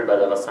were murdered by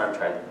the Ghassan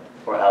tribe,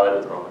 who were allied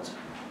with the Romans,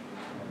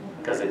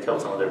 because they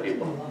killed some of their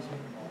people.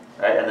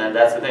 Right, and then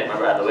that's the thing.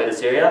 Remember, on the way to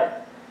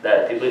Syria,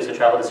 that people used to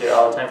travel to Syria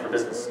all the time for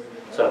business.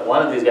 So if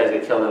one of these guys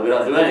get killed and we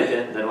don't do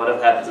anything, then what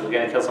happens if we're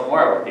going to kill some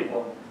more of our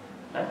people?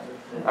 Right?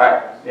 All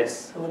right,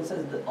 yes. So when it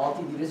says that all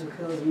the leaders were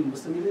killed, you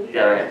Muslim leaders?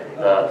 Yeah, right.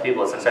 The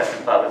people,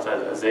 succession prophets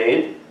are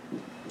Zayd,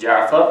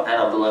 Ja'far, and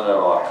Abdullah ibn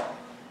Rawah.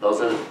 Those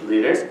are the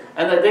leaders,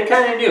 and they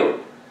kind of knew.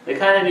 They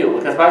kind of knew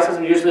because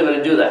Prophet usually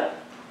wouldn't do that.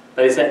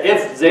 But he said,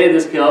 if Zayd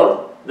is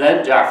killed,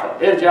 then Ja'far.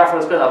 If Ja'far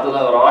is killed,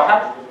 Abdullah ibn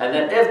Rawah, and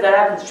then if that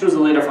happens, choose a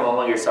leader from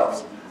among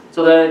yourselves.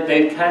 So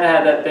they kind of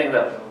had that thing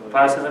that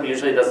Prophet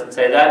usually doesn't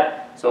say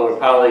that. So we're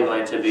probably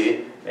going to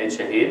be made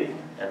shaheed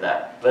in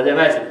that. But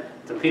imagine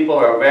the people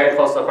who are very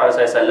close to the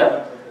Prophet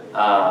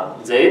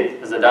Zayd,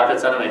 his adopted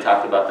son, and we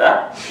talked about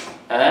that,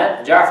 and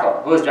then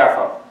Ja'far. Who is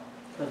Ja'far?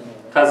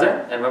 Cousin.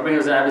 And remember, he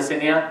was in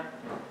Abyssinia.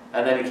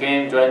 And then he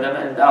came, joined them,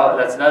 and oh,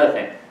 that's another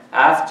thing.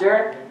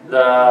 After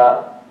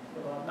the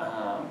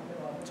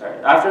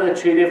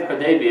Treaty of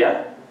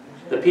Hudaybiyah,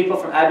 the people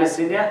from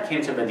Abyssinia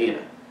came to Medina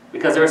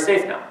because they were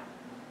safe now.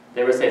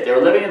 They were safe. They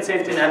were living in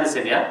safety in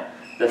Abyssinia.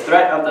 The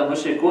threat of the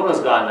mushrikun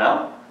was gone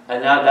now,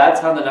 and now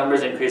that's how the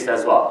numbers increased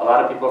as well. A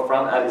lot of people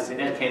from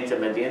Abyssinia came to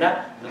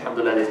Medina.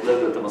 Alhamdulillah, they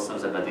lived with the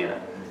Muslims in Medina.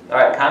 All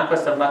right,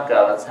 conquest of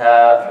Mecca. Let's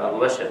have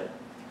Abu Bashir.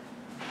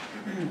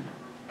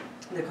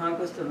 The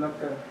conquest of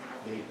Mecca.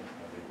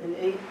 In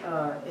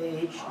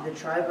AH, the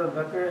tribe of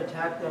Bakr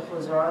attacked the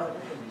Khuzra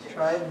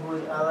tribe who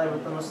was allied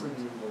with the Muslims.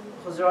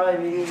 Khuzra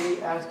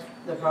immediately asked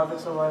the Prophet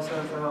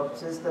ﷺ for help.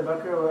 Since the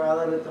Bakr were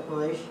allied with the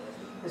Quraysh,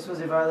 this was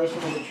a violation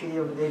of the Treaty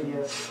of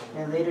Hudaybiyah,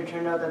 and it later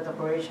turned out that the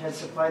Quraysh had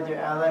supplied their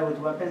ally with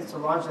weapons to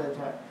launch the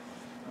attack.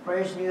 The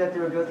Quraysh knew that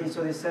they were guilty,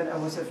 so they sent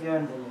Abu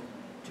Sufyan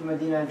to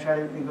Medina and tried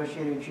to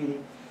negotiate a treaty.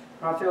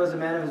 The Prophet was a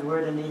man of his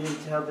word and needed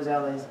to help his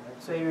allies,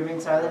 so he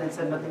remained silent and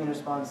said nothing in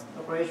response.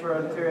 The Quraysh were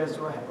unclear as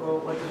to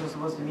what this was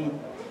supposed to mean.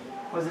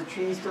 Was the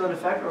treaty still in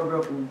effect or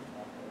broken?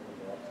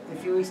 A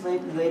few weeks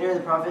later,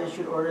 the Prophet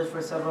issued orders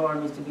for several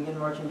armies to begin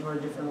marching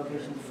toward different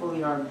locations,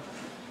 fully armed.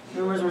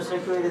 Rumors were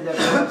circulated that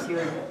perhaps he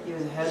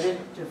was headed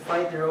to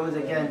fight the Romans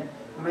again,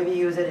 or maybe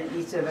he was headed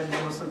east to avenge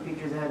the Muslim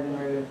preachers that had been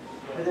murdered.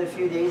 Within a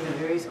few days, the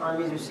various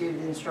armies received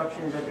the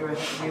instructions that they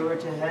were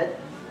to head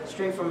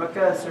straight for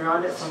Mecca and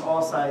surround it from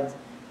all sides.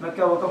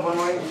 Mecca woke up one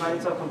morning and found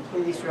itself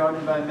completely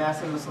surrounded by a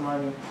massive Muslim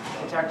army.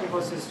 The tactic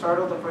was to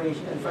startle the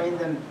Quraysh and find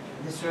them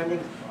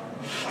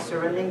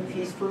surrendering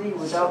peacefully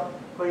without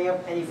putting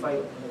up any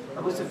fight.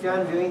 Abu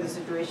Sufyan, viewing the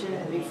situation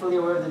and being fully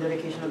aware of the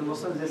dedication of the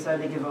Muslims,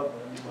 decided to give up.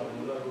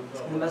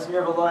 The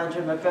Messenger of Allah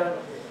entered Mecca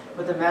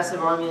with a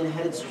massive army and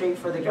headed straight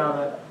for the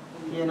Kaaba.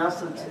 He announced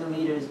to the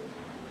leaders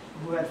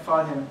who had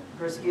fought him,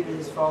 persecuted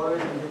his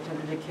followers, and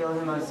attempted to kill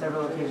him on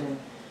several occasions.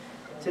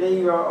 Today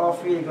you are all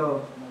free to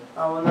go.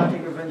 I will not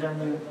take revenge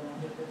on you.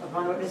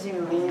 Upon witnessing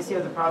the leniency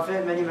of the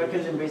Prophet, many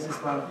Meccans embraced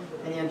Islam,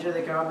 and he entered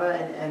the Kaaba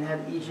and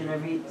had each and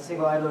every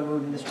single idol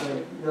removed and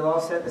destroyed.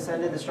 Bilal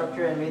descended the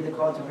structure and made the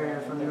call to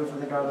prayer from the roof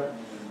of the Kaaba.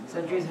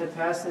 Centuries had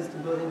passed since the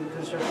building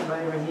constructed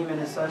by Ibrahim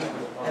and his son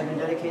had been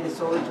dedicated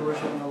solely to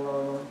worshiping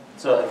Allah alone.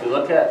 So if you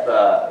look at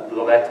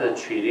go back to the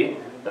treaty,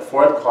 the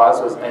fourth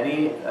clause was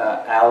any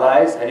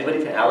allies, anybody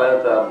can ally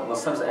with the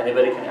Muslims,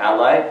 anybody can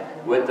ally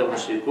with the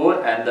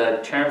mushrikun, and the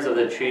terms of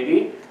the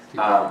treaty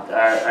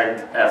are in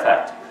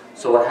effect.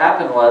 So what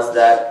happened was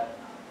that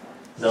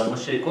the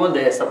mushrikun,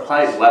 they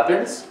supplied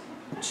weapons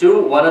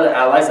to one of the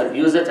allies and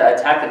used it to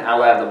attack an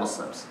ally of the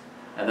Muslims.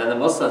 And then the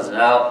Muslims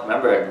now,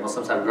 remember, the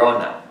Muslims have grown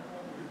now.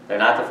 They're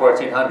not the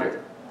 1,400.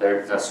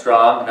 They're a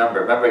strong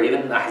number. Remember,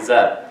 even the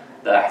Ahzab,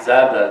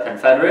 the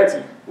Confederates,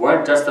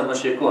 weren't just the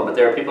mushrikun, but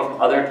there were people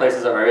from other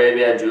places of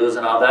Arabia, Jews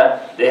and all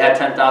that. They had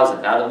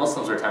 10,000. Now the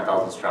Muslims were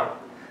 10,000 strong.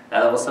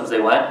 Now the Muslims,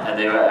 they went and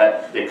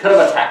they could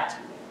have attacked.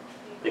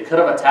 They could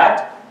have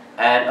attacked,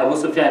 and Abu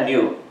Sufyan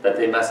knew that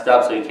they messed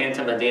up, so he came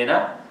to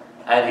Medina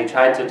and he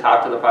tried to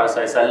talk to the Prophet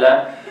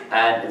ﷺ,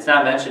 and it's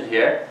not mentioned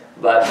here,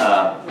 but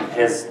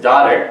his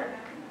daughter,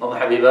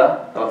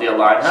 Habiba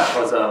radiallahu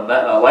anha, was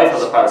a wife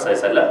of the Prophet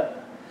ﷺ,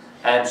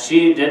 and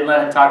she didn't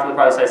let him talk to the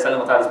Prophet ﷺ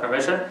without his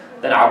permission.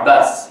 Then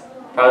Abbas,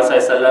 Prophet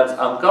ﷺ's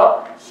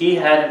uncle, he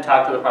had him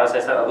talk to the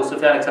Prophet ﷺ. Abu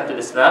Sufyan accepted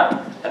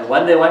Islam, and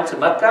when they went to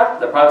Mecca,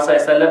 the Prophet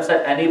ﷺ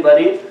said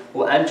anybody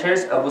who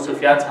enters Abu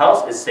Sufyan's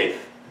house is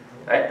safe.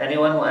 Right?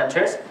 Anyone who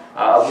enters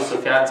Abu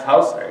Sufyan's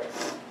house, right?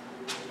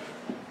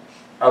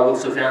 Abu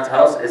Sufyan's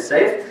house is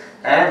safe,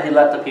 and he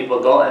let the people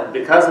go. And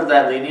because of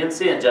that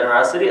leniency and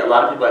generosity, a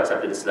lot of people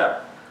accepted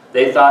Islam.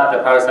 They thought the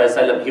Prophet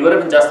ﷺ, he would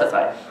have been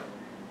justified.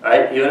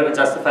 Right? He would have been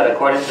justified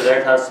according to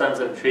their customs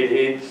and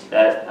treaty,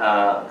 that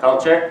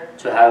culture,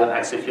 to have them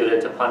executed,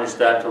 to punish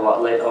them, to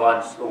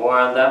launch war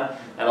on them.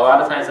 And a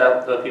lot of times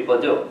that's what people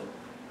do.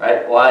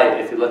 Right? Why?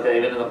 If you look at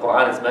even in the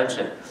Quran, it's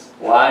mentioned.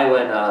 Why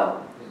when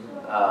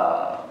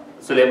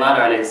Sulaiman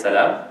alayhi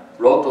salam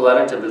wrote the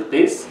letter to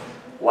Bilqis,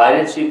 why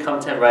didn't she come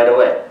to him right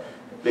away?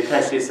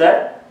 Because she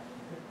said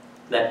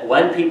that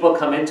when people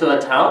come into a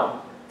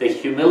town, they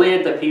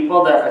humiliate the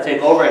people that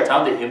take over a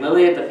town, they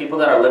humiliate the people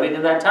that are living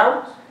in that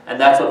town, and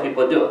that's what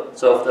people do.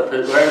 So if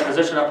we're in a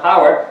position of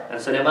power, and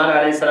Sulaiman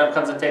alayhi salam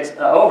comes and takes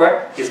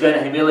over, he's going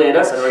to humiliate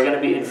us, and we're going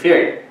to be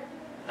inferior.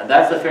 And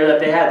that's the fear that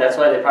they had. That's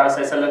why the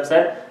Prophet ﷺ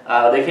said,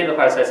 they came to the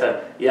Prophet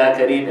ﷺ, Ya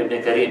Kareem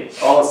ibn Kareem,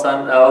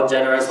 O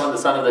generous one, the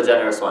son of the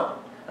generous one.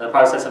 And the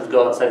Prophet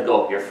ﷺ said,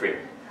 go, you're free.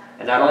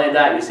 And not only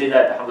that, you see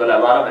that, alhamdulillah,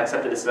 a lot of them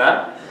accepted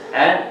Islam,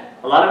 and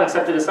a lot of them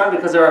accepted Islam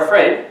because they're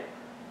afraid.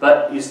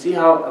 But you see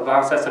how the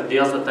Prophet ﷺ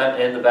deals with them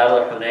in the Battle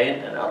of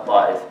Hunayn and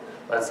Al-Ta'if.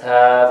 Let's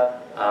have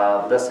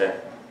this here.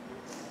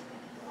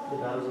 The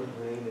battles of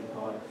Hunayn and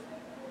Ta'if.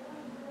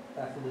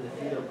 After the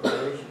defeat of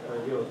Quraysh,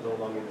 Arabia was no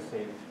longer the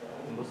same.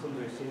 The Muslims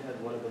were seen as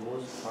one of the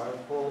most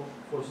powerful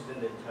forces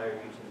in the entire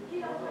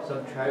region.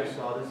 Some tribes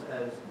saw this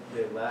as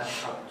their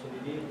last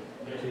opportunity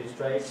to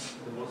strike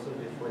the Muslims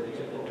before they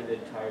took over the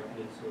entire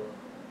peninsula.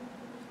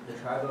 The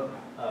tribe of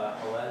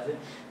Hawazin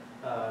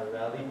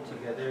rallied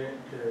together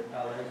their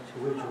allies to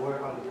wage war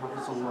on the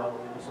Prophet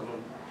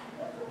ﷺ.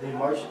 They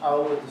marched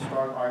out with a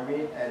strong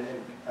army and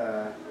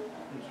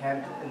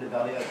encamped in the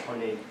valley of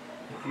Hunayn,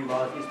 a few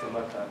miles east of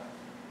Mecca,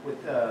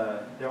 with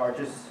their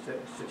archers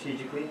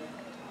strategically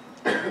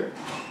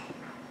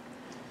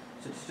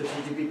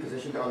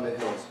positioned on the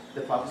hills.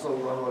 The Prophet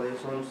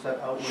ﷺ set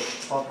out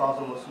with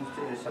 12,000 Muslims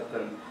to intercept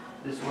them.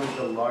 This was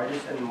the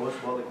largest and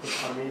most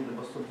well-equipped army the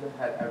Muslims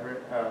had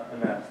ever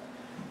amassed,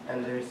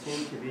 and there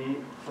seemed to be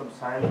some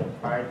sign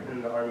of pride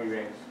in the army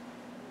ranks.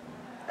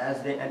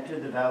 As they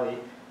entered the valley,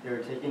 they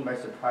were taken by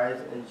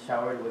surprise and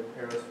showered with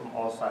arrows from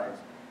all sides.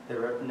 The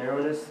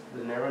narrowness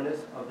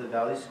of the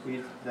valley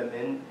squeezed them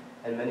in,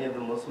 and many of the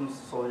Muslim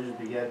soldiers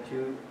began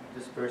to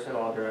disperse in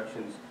all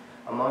directions.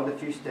 Among the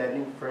few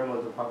standing firm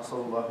was the Prophet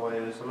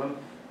ﷺ,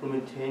 who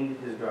maintained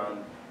his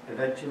ground.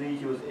 Eventually,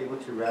 he was able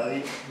to rally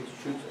his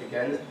troops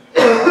again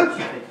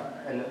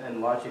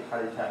and launch a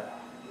counterattack.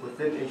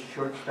 Within a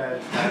short span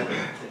of time,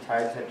 the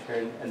tides had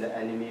turned and the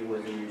enemy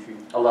was in retreat.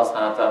 Allah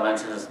subhanahu wa ta'ala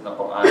mentions this in the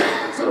Quran.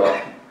 In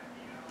Surah.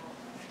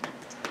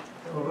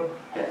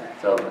 Yeah,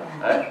 it's over.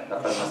 Right?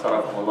 لَقَدْ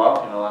نَصَرَكُمُ اللَّهُ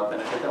فِي مَوَاطِنِ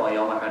كَثِيرَةٍ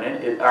وَيَوْمَ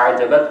حُنَيْنٍ إِذْ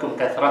أَعْجَبَتْكُمْ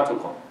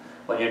كَثْرَتُكُمْ.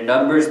 When your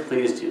numbers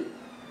pleased you.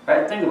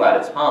 Right? Think about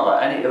it,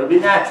 subhanAllah. And it would be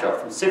natural.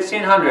 From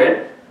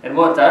 1,600 in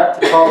Mu'tah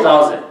to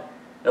 12,000.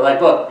 They're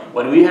like, look,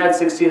 when we had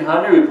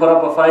 1,600, we put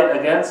up a fight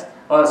against,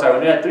 when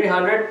we had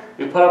 300,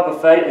 we put up a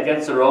fight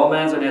against the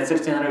Romans. When we had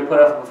 1,600, we put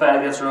up a fight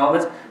against the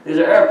Romans. These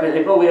are Arab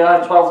people, we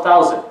had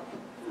 12,000.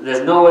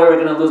 There's no way we're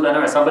going to lose by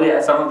numbers. Some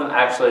of them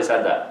actually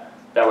said that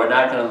we're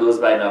not going to lose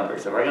by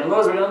numbers. If we're going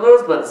to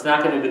lose, but it's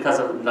not going to be because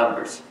of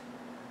numbers.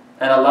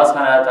 And Allah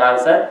subhanahu wa ta'ala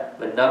said,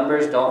 but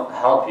numbers don't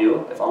help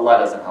you if Allah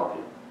doesn't help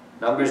you.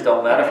 Numbers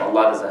don't matter if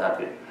Allah doesn't help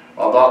you.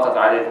 وَضَاقَتْ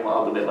عَلَيْكُمْ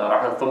الْأَرْضُ بِمَا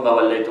رَحَبَتْ ثُمَّ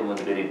وَلَّيْتُمْ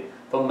مُدْبِرِينَ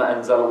ثُمَّ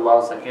أَنزَلَ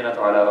اللَّهُ سَكِينَتَهُ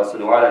عَلَى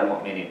رَسُولِهِ وَعَلَى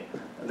الْمُؤْمِنِينَ.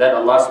 Then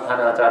Allah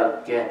subhanahu wa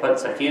ta'ala put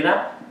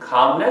sakina,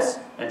 calmness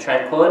and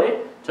tranquility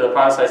to the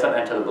Prophet ﷺ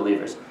and to the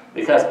believers.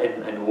 Because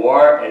in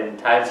war, in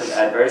times of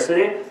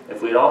adversity,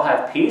 if we don't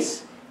have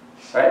peace,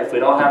 right, if we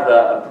don't have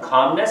the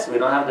calmness, we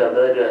don't have the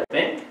ability to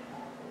think,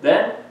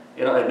 then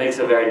it makes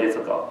it very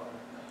difficult.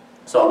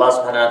 So Allah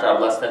subhanahu wa ta'ala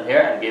blessed them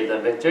here and gave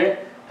them victory.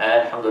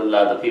 And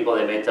alhamdulillah, the people,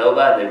 they made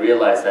tawbah and they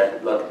realized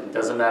that, look, it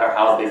doesn't matter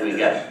how big we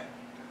get.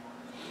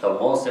 The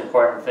most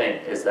important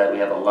thing is that we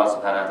have Allah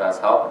subhanahu wa ta'ala's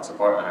help and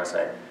support on our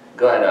side.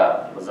 Go ahead,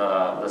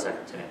 let's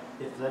continue.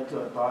 It led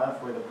to a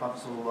Ta'if where the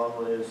Prophet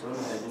ﷺ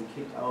had been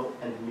kicked out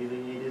and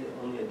humiliated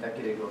only a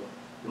decade ago.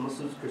 The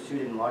Muslims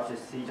pursued and launched a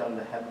siege on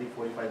the heavily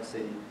fortified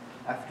city.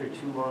 After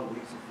 2 long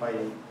weeks of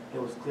fighting,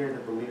 it was clear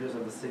that the leaders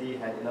of the city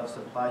had enough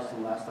supplies to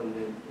last them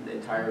the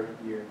entire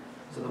year.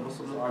 So the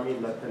Muslim army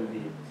let them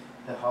be.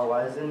 The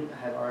Hawazin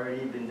had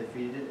already been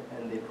defeated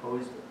and they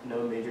posed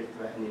no major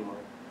threat anymore.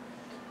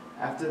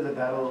 After the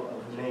Battle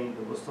of Hunayn,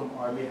 the Muslim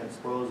army had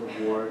spoils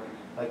of war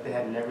like they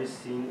had never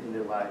seen in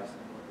their lives.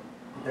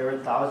 There were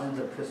thousands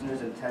of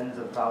prisoners and tens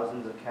of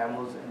thousands of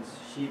camels and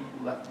sheep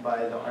left by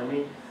the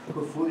army,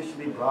 who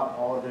foolishly brought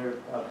all their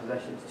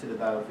possessions to the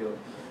battlefield.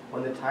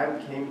 When the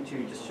time came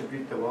to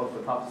distribute the wealth, the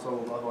Prophet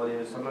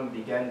ﷺ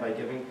began by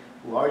giving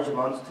large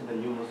amounts to the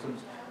new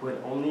Muslims who had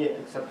only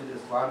accepted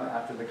Islam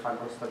after the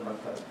conquest of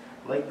Mecca.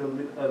 Like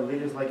the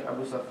leaders like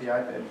Abu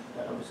Sufyan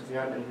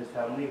and his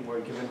family were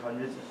given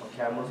hundreds of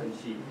camels and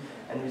sheep,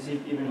 and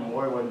received even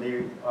more when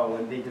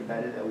they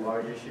demanded a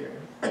larger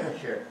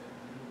share.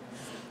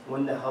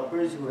 When the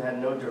helpers who had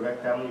no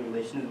direct family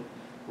relations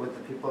with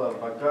the people of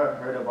Makkah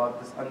heard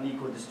about this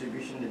unequal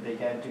distribution, they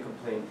began to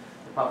complain.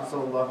 The The Prophet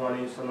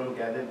ﷺ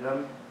gathered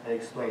them and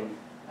explained,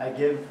 I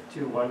give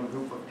to one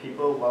group of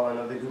people while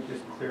another group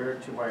is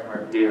clearer to my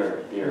heart.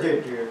 Dear. Dear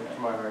to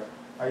my heart.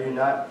 Are you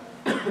not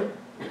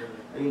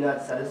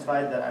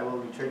satisfied that I will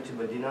return to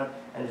Medina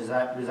and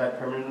reside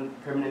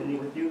permanently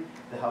with you?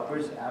 The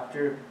helpers,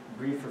 after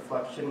brief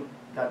reflection,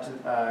 got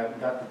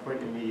the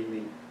point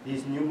immediately.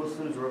 These new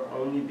Muslims were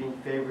only being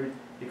favored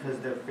because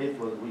their faith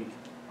was weak,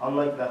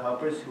 unlike the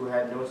helpers who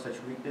had no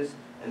such weakness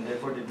and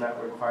therefore did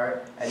not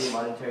require any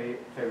monetary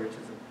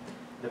favoritism.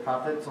 The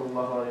Prophet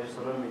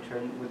ﷺ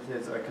returned with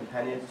his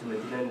companions to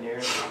Medina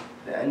near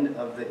the end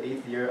of the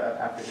 8th year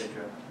after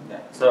Hijrah.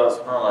 Yeah. So,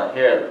 subhanAllah,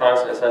 here the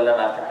Prophet ﷺ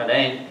after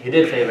Hunayn, he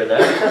did favor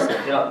them because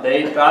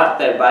they thought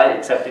that by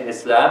accepting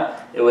Islam,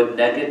 it would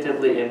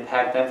negatively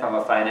impact them from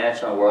a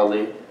financial and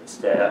worldly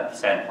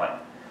standpoint.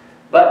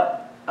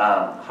 But,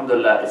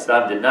 alhamdulillah,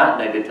 Islam did not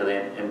negatively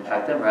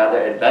impact them, rather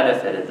it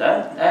benefited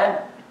them. And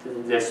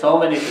there's so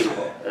many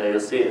people, you'll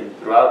see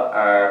throughout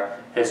our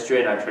history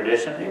and our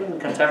tradition, even in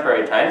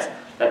contemporary times,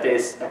 that they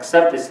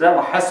accept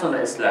Islam, وَحَسُنَ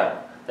Islam,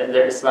 that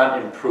their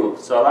Islam improved.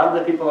 So a lot of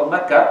the people of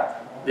Mecca,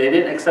 they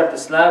didn't accept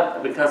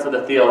Islam because of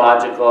the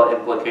theological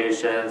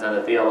implications and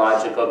the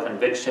theological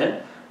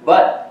conviction,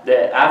 but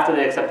after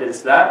they accepted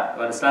Islam,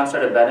 when Islam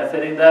started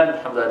benefiting them,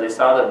 alhamdulillah, they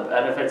saw the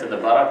benefits and the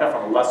barakah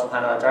from Allah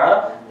subhanahu wa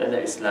ta'ala, then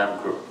their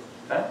Islam grew.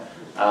 Okay?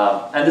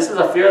 And this is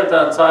a fear that the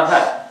Ansar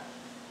had,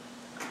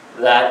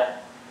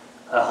 that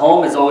a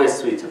home is always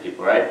sweet to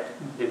people, right?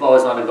 People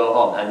always want to go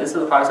home. And this is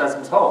the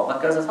Prophet's home.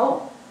 Mecca is his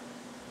home.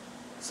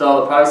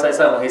 So the Prophet,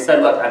 when he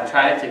said, look, I'm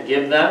trying to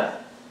give them,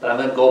 but I'm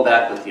going to go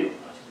back with you.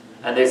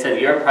 And they said,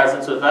 your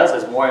presence with us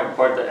is more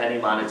important than any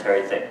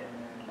monetary thing.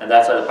 And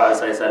that's why the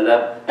Prophet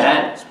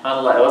and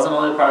subhanAllah, it wasn't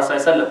only the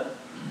Prophet,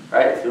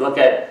 right? If you look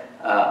at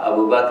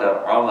Abu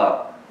Bakr,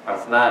 Umar,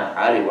 Uthman,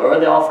 Ali, where were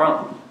they all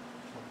from?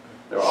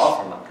 They were all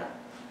from Mecca.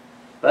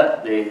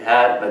 But they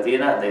had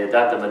Medina, they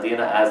adopted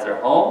Medina as their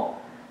home.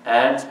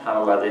 And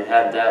subhanAllah, they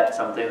had that,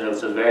 something that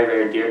was very,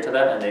 very dear to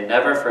them, and they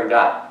never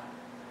forgot.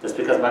 Just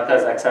because Mecca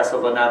is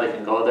accessible now, they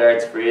can go there,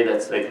 it's free,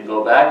 they can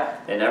go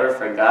back. They never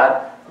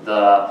forgot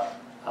the,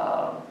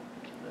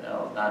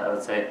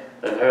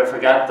 they never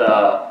forgot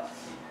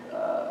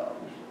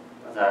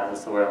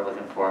that's the word I'm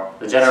looking for,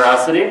 the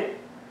generosity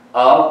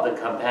of the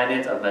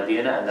companions of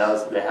Medina, and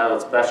they had a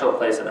special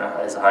place in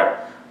his heart.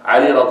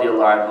 Ali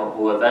radiallahu anhu,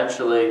 who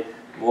eventually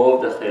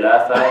moved the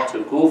Khilafah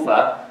to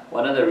Kufa,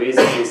 one of the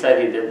reasons he said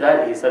he did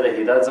that, he said that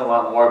he doesn't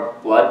want more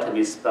blood to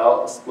be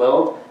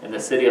spilled in the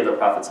city of the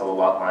Prophet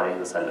sallallahu alayhi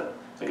wasallam.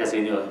 Because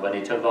he knew when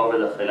he took over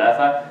the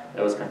Khilafah,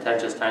 there was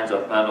contentious times.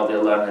 Uthman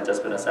radiallahu anhu had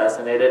just been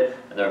assassinated,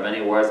 and there were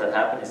many wars that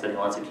happened. He said he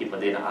wants to keep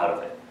Medina out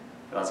of it.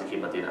 He wants to keep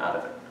Medina out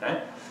of it.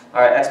 Okay?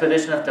 All right,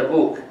 expedition of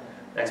Tabuk.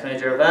 Next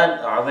major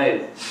event,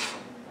 Umayd.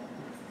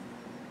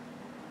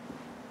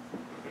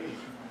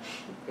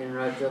 In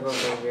Rajab of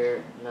the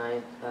year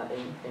 9th,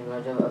 in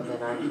Rajab of the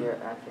 9th year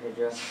after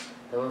Hijrah,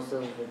 the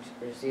Muslims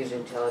received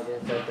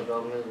intelligence that the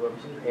Romans were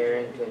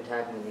preparing to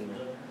attack Medina.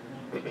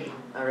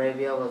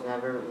 Arabia was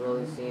never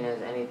really seen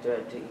as any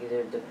threat to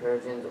either the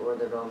Persians or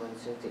the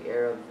Romans, since the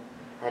Arabs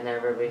had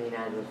never been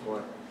united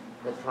before.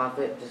 The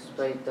Prophet,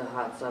 despite the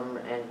hot summer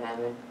and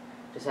famine,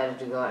 decided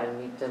to go and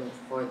meet them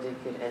before they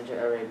could enter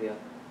Arabia.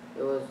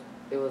 It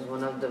was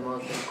one of the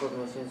most difficult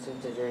missions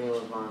since the journey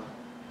was long.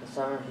 The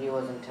summer heat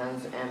was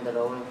intense, and the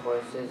Roman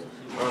forces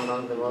were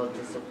among the most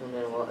disciplined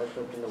and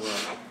well-equipped in the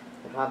world.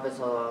 The Prophet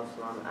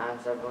ﷺ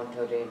asked everyone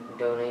to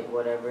donate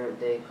whatever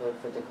they could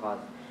for the cause.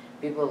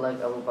 People like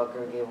Abu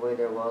Bakr gave away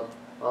their wealth,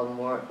 while the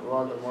more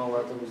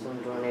wealthy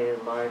Muslims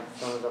donated large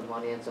sums of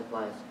money and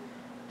supplies.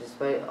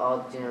 Despite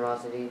all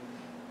generosity,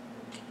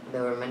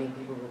 there were many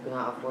people who could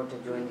not afford to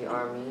join the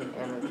army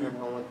and returned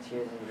home with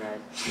tears and dread.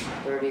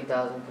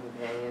 30,000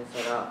 companions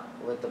set out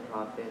with the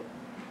Prophet.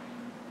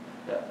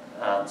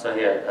 Yeah.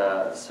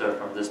 So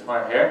from this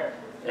point here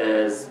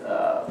is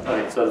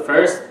okay. So the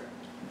first,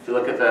 if you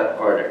look at the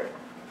order,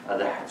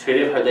 the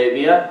Treaty of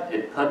Hudaybiyah,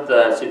 it put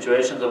the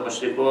situations of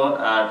Mushrikun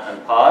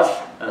on pause,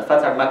 and the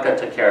Fatah of Mecca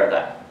took care of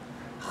that.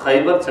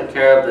 Khaybar took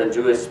care of the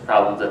Jewish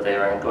problems that they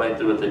were going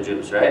through with the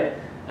Jews, right?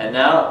 And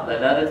now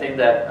another thing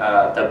that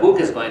Tabuk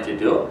is going to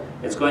do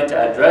is going to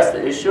address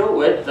the issue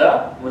with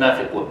the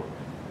Munafiqun.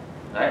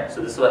 Right?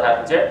 So this is what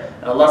happens here.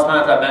 And Allah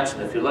subhanahu wa ta'ala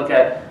mentioned, if you look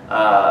at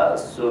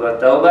Surah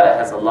Tawbah, it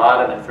has a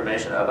lot of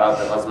information about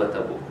the Ghazwa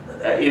Tabuk.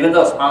 Even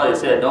though subhanAllah, you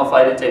say that no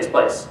fighting takes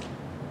place.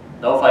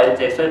 No fighting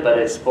takes place, but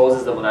it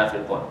exposes the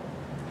Munafiqun.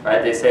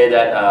 Right? They say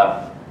that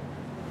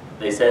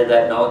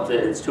no,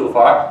 it's too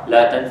far.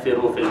 لا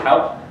تنفروا في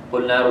الحرب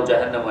قل نار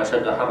جهنم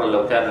وأشد حرا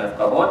لو كانوا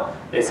يفقهون.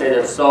 They say that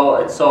it's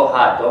so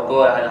hot. Don't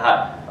go ahead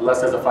hot. Allah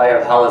says the fire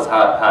of hell is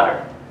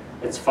hotter.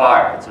 It's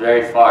far. It's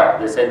very far.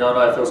 They say no,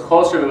 if it was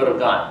closer we would have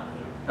gone.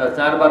 No, it's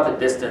not about the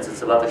distance,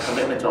 it's about the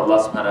commitment to Allah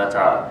subhanahu wa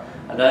ta'ala.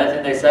 Another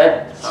thing they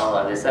said,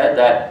 they said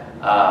that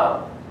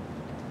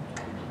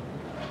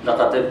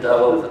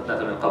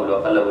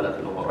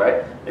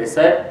right? They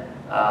said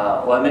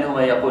وَمِنْهُمْ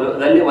مَنْ يَقُولُ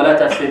ذَلِّ وَلَا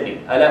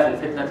تَفْتِنِّي أَلَا فِي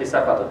الْفِتْنَةِ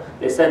سَقَطُوا.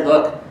 They said,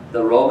 look,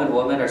 the Roman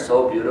women are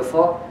so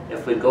beautiful.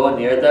 If we go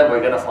near them,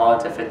 we're going to fall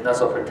into fitna.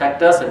 So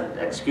protect us and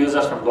excuse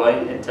us from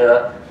going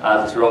into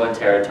this Roman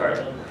territory.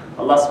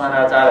 Allah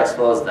subhanahu wa ta'ala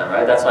exposed them,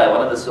 right? That's why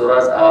one of the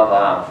surahs of,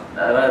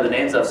 one of the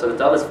names of Surah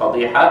Tawbah is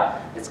Fadiha.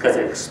 It's because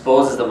it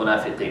exposes the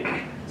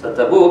munafiqeen. So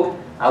Tabuk,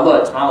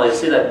 Allah, subhanAllah, you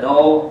see that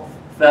no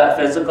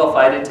physical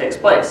fighting takes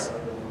place.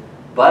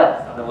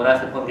 But the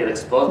munafiqun get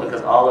exposed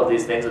because all of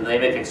these things, and they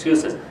make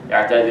excuses.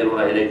 They'll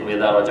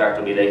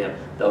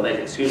make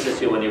excuses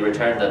to you when you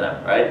return to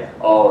them, right?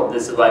 Oh,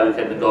 this is why we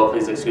couldn't go,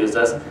 please excuse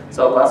us.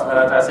 So Allah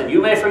subhanahu wa ta'ala said,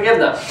 you may forgive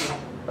them,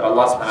 but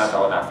Allah subhanahu wa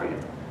ta'ala will not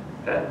forgive them.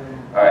 Okay?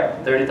 Alright,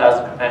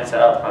 30,000 companions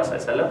set out the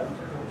Prophet ﷺ.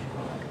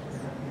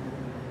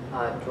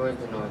 Towards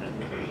the north.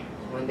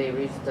 When they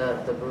reached the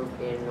Tabuk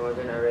in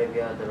northern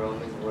Arabia, the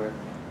Romans were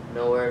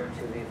nowhere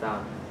to be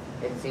found.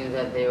 It seems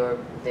that they were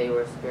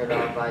scared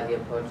off by the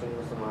approaching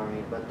Muslim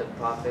army, but the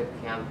Prophet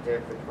camped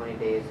there for 20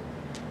 days,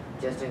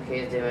 just in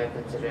case they might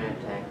consider an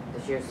attack.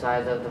 The sheer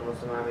size of the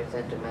Muslim army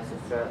sent a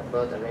message to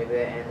both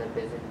Arabia and the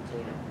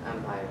Byzantine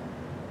Empire.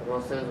 The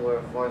Muslims were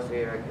a force to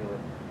be reckoned with.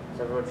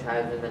 Several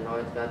tribes in the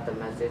north got the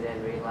message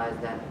and realized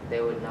that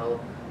they would no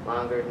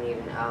longer need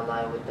an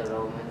ally with the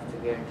Romans to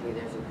guarantee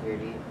their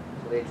security,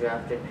 so they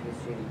drafted peace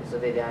treaty with the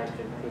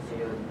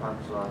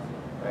Prophet ﷺ.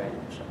 Right.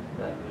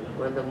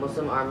 When the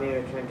Muslim army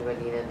returned to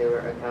Medina, there were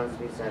accounts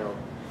to be settled.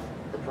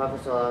 The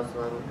Prophet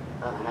ﷺ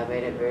had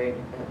made it very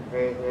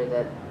clear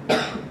that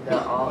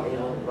all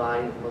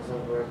able-bodied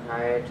Muslims were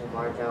required to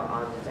march out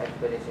on this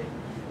expedition,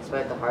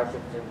 despite the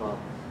hardships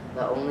involved.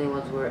 The only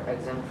ones who were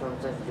exempt from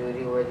such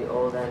duty were the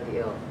old and the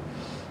ill.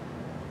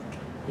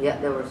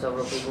 Yet there were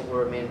several people who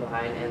remained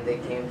behind, and they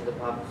came to the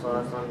Prophet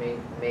ﷺ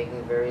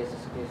making various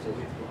excuses.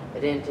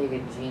 It didn't take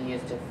a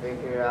genius to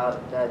figure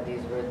out that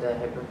these were the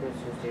hypocrites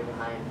who stayed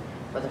behind,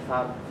 but the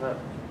Prophet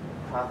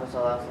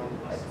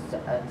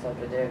ﷺ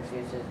accepted their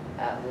excuses,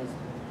 at least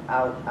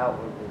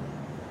outwardly.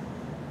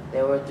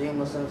 There were 3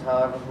 Muslims,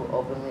 however, who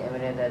openly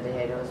admitted that they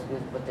had no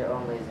excuse but their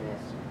own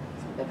laziness.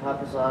 The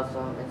Prophet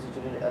ﷺ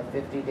instituted a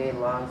 50-day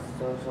long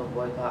social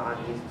boycott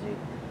on these 3.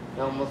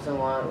 No Muslim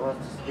was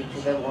to speak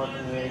to them or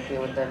communicate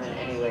with them in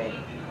any way.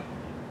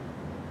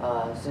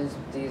 Since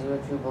these were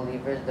true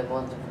believers, the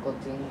most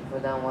difficult thing for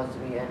them was to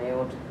be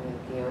unable to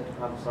communicate with the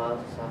Prophet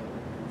ﷺ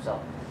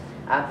himself.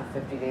 After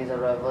 50 days, a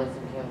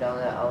revelation came down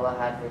that Allah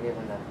had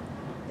forgiven them.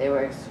 They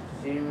were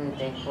extremely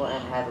thankful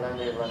and had learned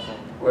their lesson.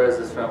 Where is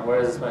this from? Where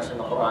is this mentioned in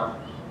the Quran?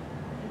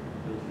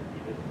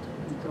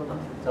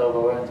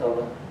 Tawbah, where in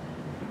Tawbah?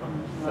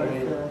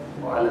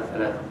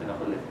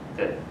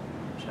 Good.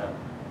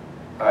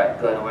 Alright,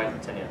 go ahead and we're going to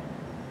continue.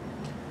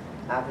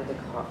 After the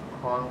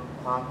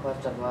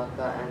conquest of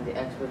Mecca and the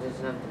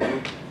exposition of the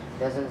Tabuk,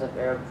 dozens of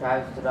Arab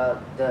tribes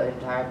throughout the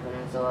entire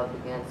peninsula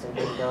began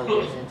sending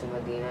delegations to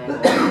Medina in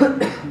order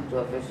to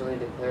officially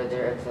declare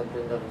their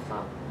acceptance of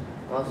Islam.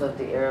 Most of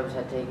the Arabs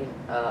had taken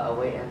a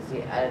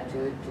wait-and-see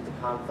attitude to the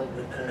conflict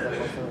between the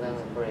Muslims and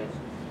the Quraysh.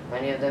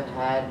 Many of them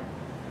had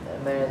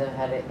an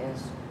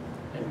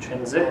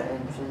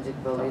intrinsic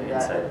belief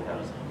that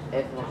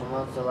if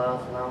Muhammad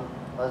sallallahu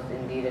was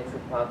indeed a true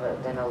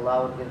prophet, then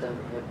Allah would give him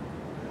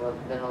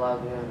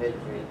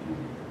victory.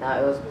 Now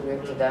it was clear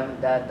to them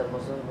that the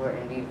Muslims were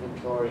indeed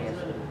victorious,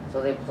 so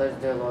they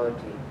pledged their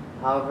loyalty.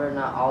 However,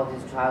 not all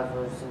these tribes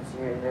were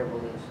sincere in their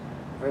beliefs.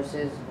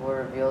 Verses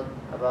were revealed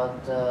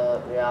about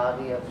the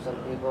reality of some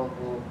people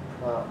who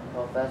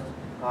professed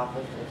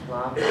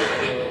Islam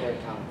with their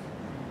tongues.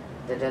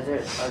 The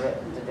desert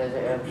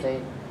Arabs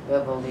say, "You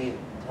have believed."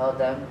 Tell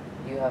them,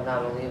 "You have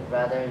not believed."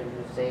 Rather,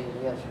 you say,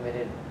 "You have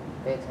submitted."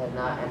 Faith has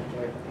not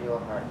entered your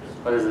hearts.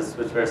 What is this?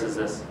 Which verse is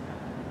this?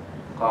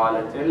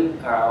 قالت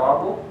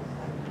الأعراب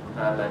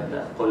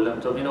آمنا قل لم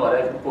تؤمنوا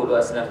ولكن قولوا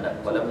أسلمنا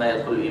ولما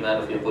يدخل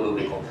الإيمان في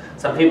قلوبكم.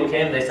 Some people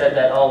came, they said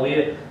that, oh,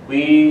 we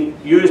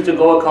used to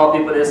go and call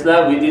people to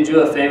Islam, we did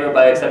you a favor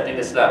by accepting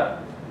Islam.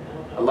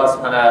 Allah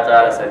subhanahu wa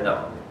ta'ala said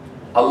no.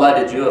 Allah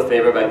did you a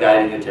favor by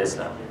guiding you to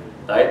Islam.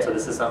 Right? So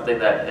this is something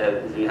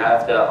that you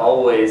have to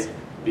always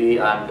be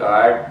on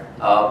guard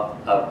of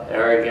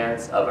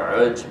arrogance, of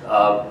urge,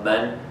 of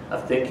men,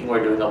 of thinking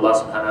we're doing Allah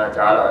subhanahu wa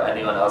ta'ala or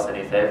anyone else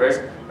any favors.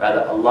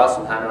 Rather, Allah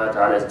subhanahu wa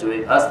ta'ala is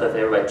doing us the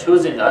favor by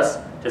choosing us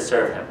to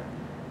serve Him.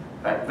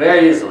 Right?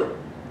 Very easily.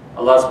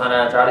 Allah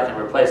subhanahu wa ta'ala can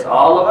replace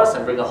all of us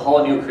and bring a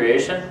whole new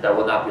creation that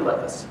will not be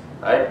like us.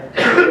 Right?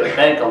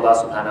 Thank Allah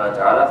subhanahu wa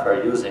ta'ala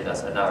for using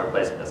us and not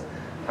replacing us.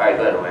 Alright,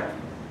 go ahead, Umar.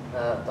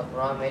 The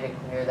Quran made it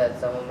clear that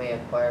someone may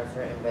acquire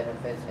certain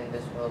benefits in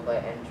this world by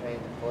entering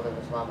the fold of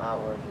Islam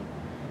outwardly,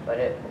 but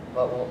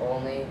will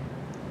only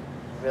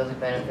really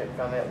benefit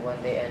from it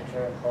when they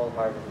enter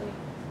wholeheartedly.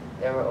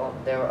 There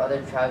were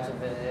other tribes who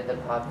visited the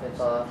Prophet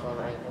ﷺ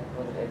and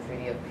concluded a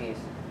treaty of peace,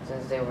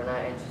 since they were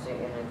not interested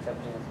in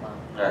accepting Islam.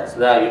 Alright, so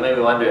now you may be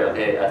wondering,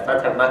 okay, at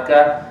Fatah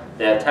Makkah,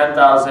 they have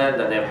 10,000,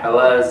 then they have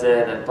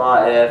Hawazin and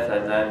Ta'if,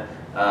 and then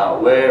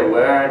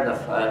where in the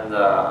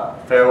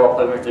farewell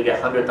pilgrimage to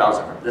get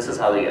 100,000 from? This is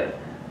how they get it.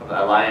 From the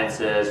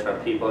alliances, from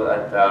people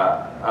at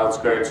the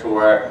outskirts who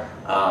are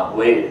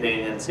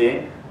waiting and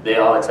seeing, they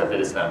all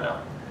accepted Islam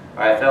now.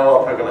 Alright,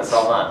 farewell pilgrim at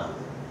Salman.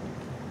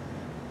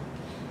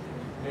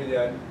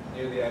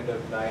 near the end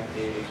of 9 AH,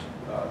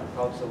 the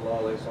Prophet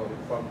sallallahu alayhi wasallam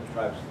informed the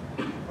tribes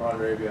around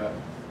Arabia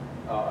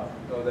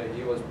know that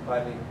he was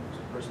planning to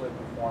personally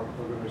perform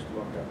pilgrimage to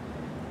Mecca.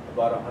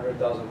 About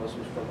 100,000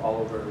 Muslims from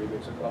all over Arabia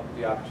took up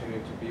the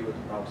opportunity to be with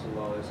the Prophet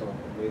sallallahu alayhi wasallam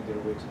and made their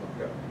way to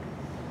Mecca.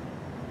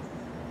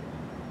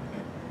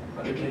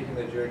 Undertaking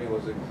the journey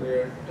was a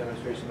clear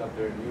demonstration of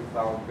their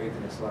newfound faith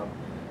in Islam,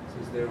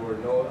 since there were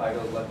no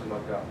idols left in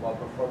Mecca. While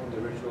performing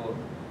the rituals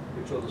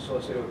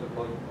associated with the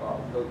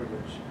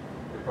pilgrimage,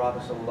 the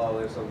Prophet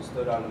ﷺ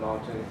stood on a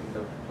mountain in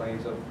the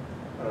plains of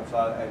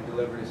Arafat and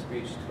delivered a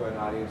speech to an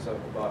audience of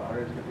about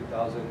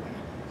 150,000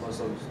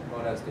 Muslims,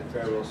 known as the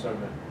Farewell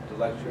Sermon. The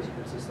lecture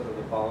consisted of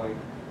the following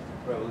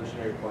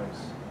revolutionary points.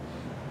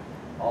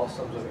 All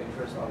sums of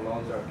interest on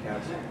loans are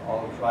canceled.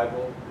 All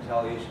tribal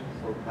retaliation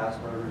for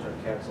past murders are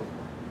canceled.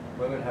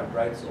 Women have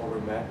rights over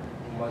men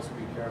who must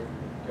be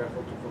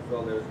careful to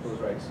fulfill those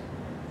rights.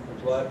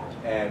 The blood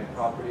and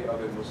property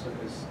of a Muslim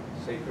is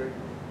sacred,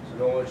 so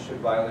no one should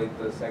violate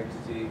the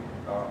sanctity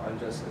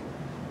unjustly.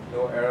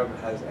 No Arab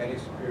has any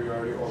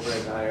superiority over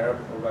a non-Arab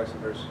or vice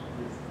versa.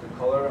 The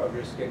color of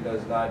your skin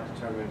does not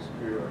determine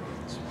superiority.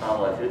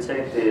 SubhanAllah, if you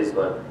take these,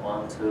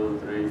 1, 2,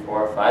 3,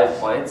 4, 5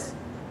 points,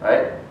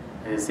 right?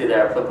 And you see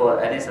they're applicable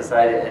in any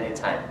society at any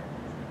time.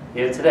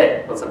 Even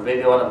today,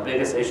 one of the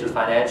biggest issues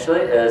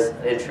financially is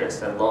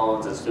interest and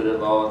loans and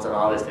student loans and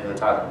all these things we're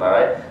talking about,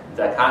 right? If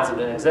that concept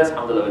didn't exist,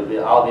 alhamdulillah, we'd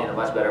all be in a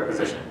much better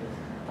position.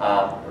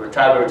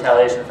 Tribal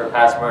retaliation for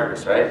past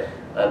murders, right?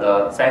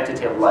 The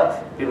sanctity of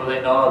life. People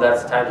think, no,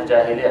 that's the time to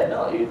jahiliyyah.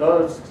 No, you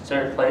go to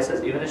certain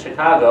places, even in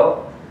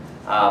Chicago,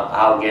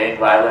 how gang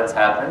violence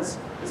happens.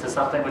 This is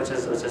something which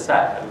is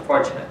sad and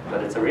unfortunate,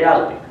 but it's a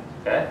reality,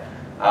 okay?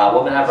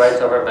 Women have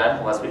rights over men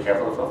who must be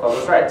careful to fulfill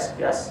those rights.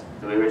 Yes,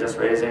 we were just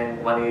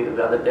raising money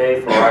the other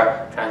day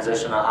for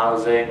transitional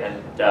housing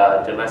and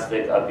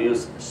domestic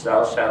abuse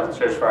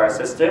shelters for our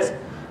sisters,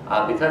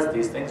 because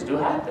these things do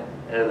happen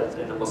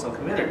in the Muslim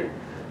community.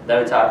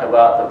 Then we talk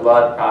about the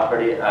blood,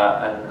 property,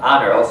 and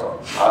honor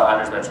also.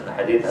 Honor is mentioned in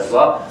the hadith as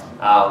well.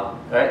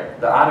 Right?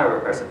 The honor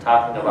of a person,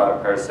 talking about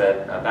a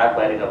person,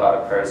 backbiting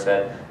about a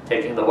person,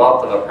 taking the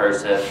wealth of a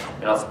person.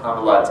 You know,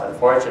 subhanAllah, it's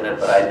unfortunate,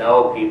 but I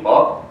know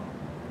people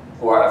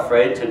who are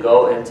afraid to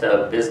go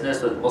into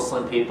business with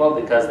Muslim people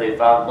because they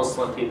found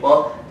Muslim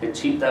people to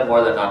cheat them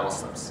more than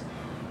non-Muslims.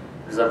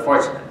 This is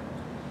unfortunate.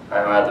 May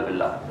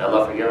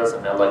Allah forgive us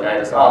and may Allah guide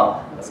us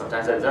all. But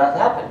sometimes that does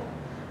happen.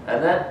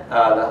 And then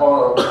the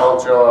whole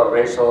cultural,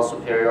 racial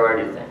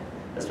superiority thing.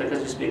 Just because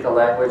you speak a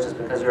language, just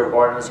because you're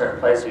born in a certain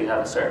place, or you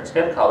have a certain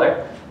skin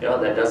color, you know,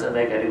 that doesn't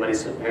make anybody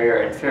superior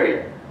or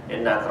inferior.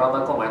 Inna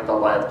akramakum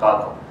indallahi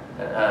atqakum.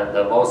 And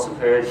the most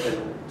superior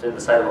to the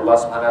sight of Allah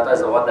subhanahu wa ta'ala is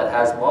the one that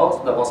has the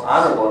most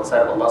honorable in the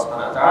sight of Allah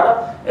subhanahu wa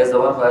ta'ala is the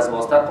one who has the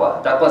most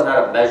taqwa. Taqwa is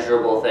not a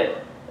measurable thing.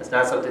 It's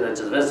not something that's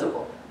just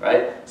visible,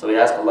 right? So we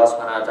ask Allah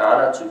subhanahu wa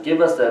ta'ala to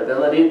give us the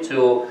ability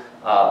to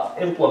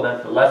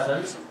implement the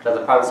lessons that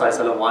the Prophet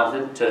ﷺ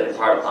wanted to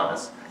impart upon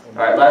us.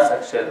 Alright, last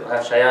section, we'll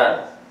have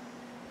Shayan.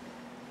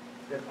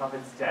 The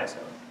Prophet's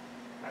death,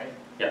 right?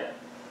 Yeah.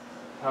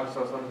 Prophet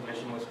ﷺ's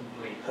mission was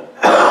complete. He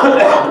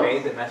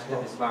conveyed the message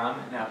of Islam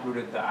and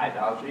uprooted the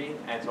idolatry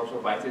and social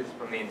vices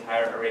from the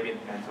entire Arabian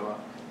Peninsula.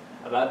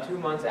 About 2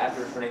 months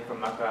after returning from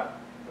Mecca,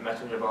 the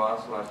Messenger of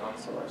Allah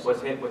ﷺ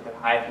was hit with a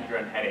high fever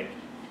and headache.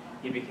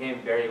 He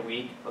became very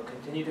weak, but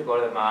continued to go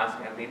to the mosque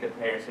and lead the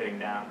prayer sitting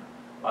down,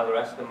 while the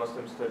rest of the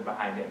Muslims stood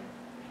behind him.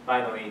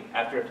 Finally,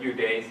 after a few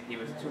days, he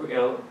was too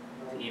ill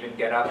to even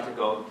get up to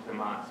go to the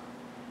mosque.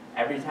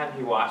 Every time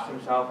he washed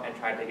himself and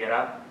tried to get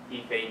up,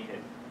 he fainted.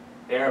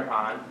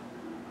 Thereupon,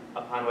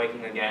 upon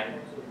waking again,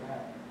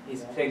 he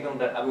signaled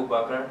that Abu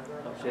Bakr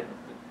should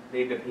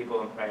lead the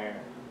people in prayer,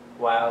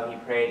 while he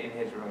prayed in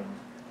his room.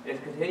 This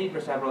continued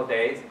for several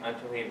days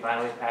until he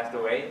finally passed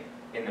away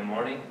in the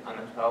morning on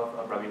the 12th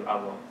of Rabiul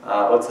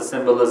Awwal. What's the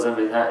symbolism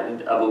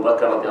behind Abu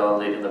Bakr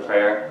leading the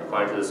prayer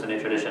according to the Sunni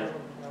tradition?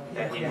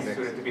 That he is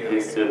suited to be the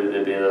He's leader. suited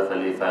to be the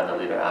Khalifa and the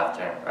leader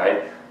after,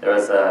 right? There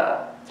was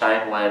a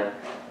time when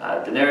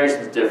the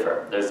narrations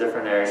differ. There's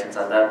different narrations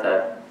on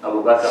that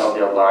Abu Bakr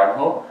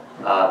anhu,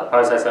 the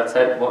Prophet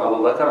said, Abu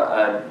Bakr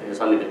and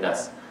Yusalli bin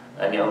Nas,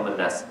 and Yawm bin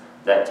Nas,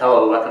 that tell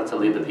Abu Bakr to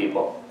lead the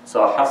people.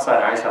 So Hafsa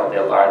and Aisha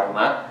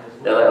anhuma,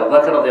 they're like, Abu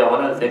Bakr,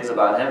 one of the things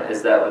about him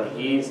is that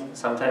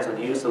sometimes when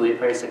he used to lead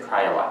prayer, he used to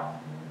cry a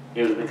lot.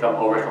 He would become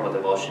overcome with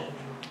emotion.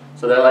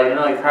 So they're like,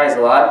 he cries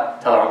a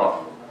lot, tell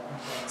Umar.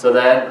 So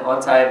then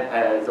one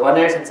time, one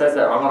narration says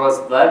that Umar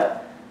was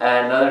led,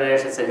 and another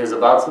narration said he was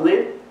about to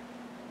lead.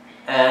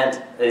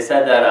 And they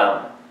said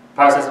that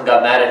Prophet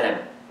got mad at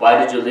him. Why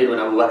did you lead when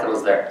Abu Bakr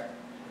was there?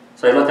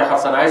 So he looked at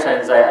Hafsa and Aisha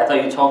and said, I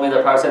thought you told me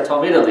the Prophet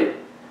told me to lead.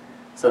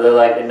 So they're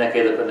like, you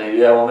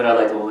women are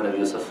like the women of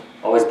Yusuf,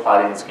 always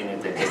plotting and scheming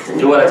things. Just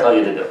do what I tell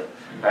you to do.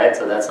 Right?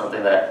 So that's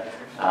something that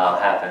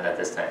happened at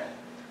this time.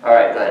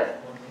 Alright, go ahead.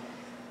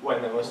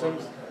 When the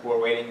Muslims who were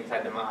waiting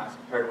inside the mosque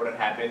heard what had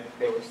happened,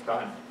 they were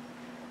stunned.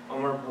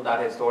 Umar pulled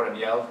out his sword and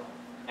yelled,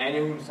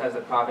 anyone who says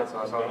the Prophet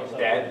ﷺ is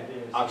dead,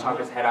 I'll chop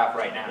his head off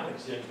right now.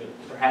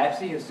 Perhaps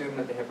he assumed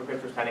that the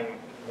hypocrites were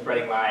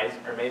spreading lies,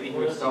 or maybe he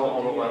was so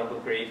overwhelmed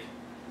with grief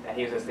that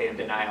he was in a state of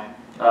denial.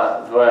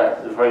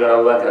 Before we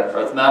go to Abu Bakr,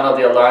 Uthman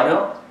radiallahu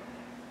anhu,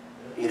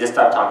 he just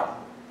stopped talking.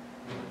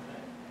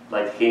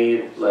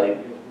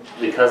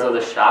 Because of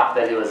the shock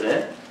that he was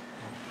in,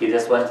 he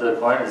just went to the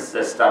corner and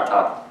just stopped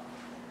talking.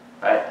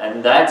 Right?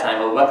 And that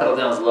time, Abu Bakr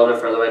was a little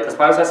bit further away, because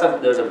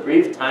there was a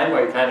brief time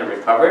where he kind of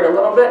recovered a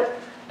little bit,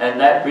 and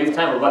that brief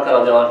time, Abu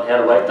Bakr had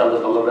a wife that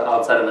lived a little bit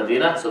outside of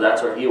Medina, so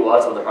that's where he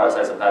was when the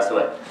Prophet passed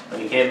away.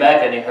 When he came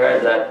back and he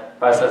heard that the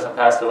Prophet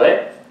passed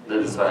away,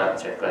 this is what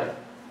happened here. Go ahead.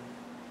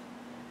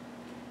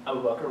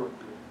 Abu Bakr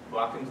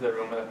walked into the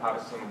room where the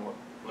Prophet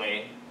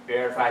lay,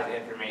 verified the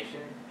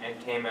information, and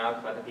came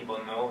out to let the people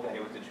know that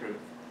it was the truth.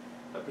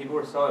 But people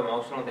were so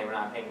emotional they were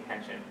not paying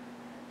attention.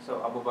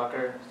 So Abu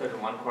Bakr stood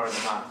in one corner of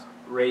the mosque,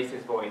 raised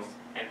his voice,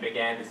 and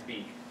began to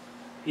speak.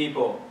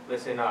 People,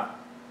 listen up.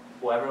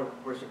 Whoever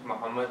worshipped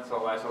Muhammad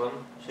sallallahu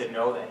should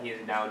know that he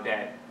is now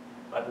dead.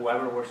 But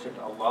whoever worshipped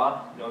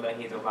Allah, know that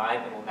he is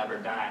alive and will never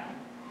die.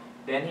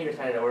 Then he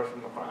recited a verse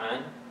from the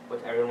Quran,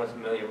 which everyone was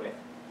familiar with,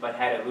 but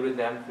had eluded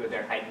them through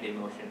their heightened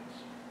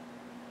emotions.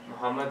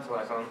 Muhammad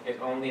sallallahu is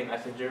only a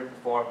messenger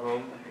before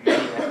whom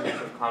many messengers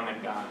have come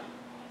and gone.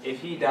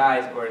 If he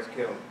dies or is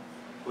killed,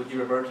 would you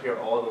revert to your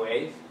old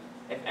ways?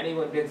 If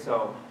anyone did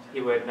so, he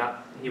would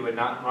not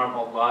harm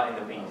Allah in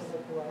the least.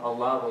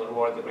 Allah will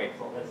reward the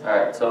grateful.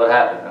 Alright, so what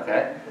happened,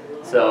 okay?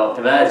 So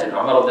imagine,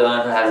 Umar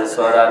has a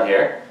sword out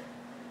here,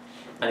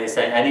 and he's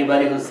saying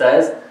anybody who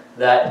says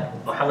that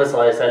Muhammad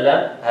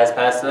has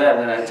passed away, I'm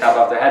going to chop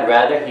off their head.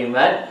 Rather, he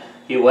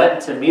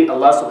went to meet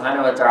Allah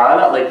subhanahu wa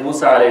ta'ala like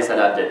Musa alayhi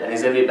salam did, and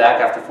he's going to be back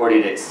after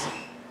 40 days.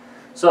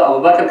 So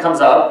Abu Bakr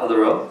comes out of the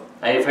room,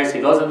 and first he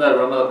goes into the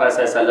room of the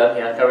Prophet ﷺ,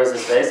 he uncovers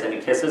his face, and he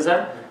kisses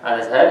him on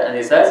his head, and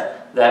he says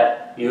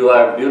that you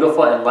are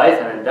beautiful in life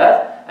and in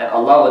death, and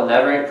Allah will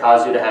never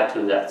cause you to have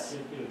two deaths.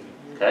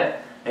 Okay?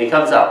 And he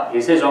comes out.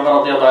 He sees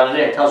Umar radiallahu anhu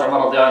there. He tells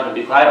Umar radiallahu anhu to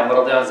be quiet.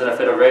 Umar radiallahu anhu is in a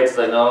fit of rage. He's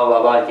like, no,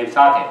 blah, blah, he keeps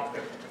talking.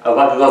 Abu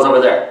Bakr goes over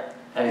there,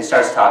 and he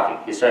starts talking.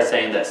 He starts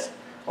saying this.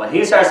 When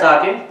he starts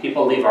talking,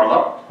 people leave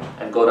Umar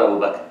and go to Abu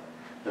Bakr.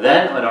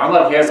 Then, when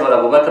Umar hears what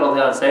Abu Bakr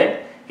radiallahu anhu is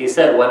saying, he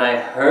said, when I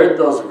heard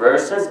those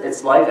verses,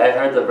 it's like I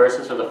heard the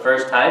verses for the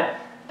first time,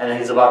 and then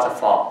he's about to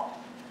fall.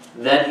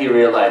 Then he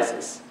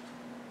realizes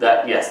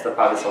that, yes, the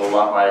Prophet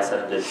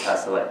ﷺ did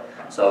pass away.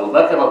 So Abu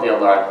Bakr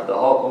radiallahu anhu, the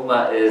whole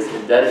ummah is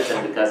indebted to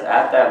him, because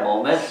at that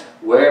moment,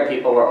 where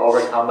people were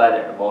overcome by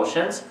their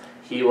emotions,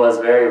 he was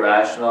very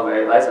rational,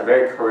 very wise, and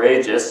very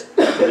courageous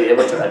to be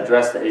able to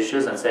address the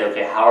issues and say,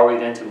 okay, how are we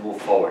going to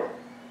move forward?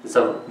 It's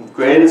the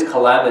greatest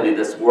calamity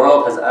this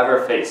world has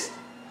ever faced,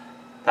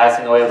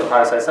 passing away of the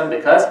Prophet ﷺ,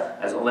 because,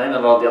 as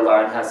Umayman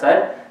radiallahu anhu has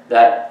said,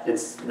 that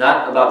it's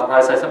not about the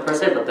Prophet ﷺ per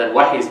se, but then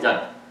what he's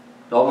done.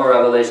 No more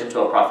revelation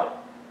to a prophet.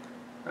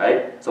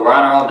 Right? So we're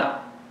on our own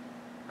now.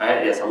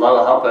 Right? Yes, Allah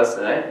will help us,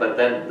 right? But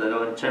then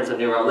in terms of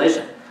new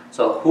revelation.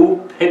 So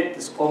who picked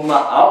this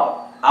ummah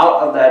up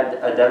out of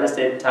that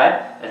devastating time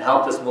and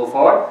helped us move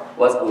forward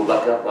was Abu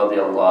Bakr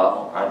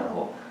radiallahu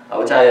anhu.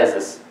 Which ayah is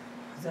this?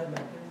 Is that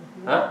Makkah?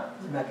 Huh?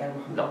 Is it Makkah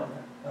Muhammad? No.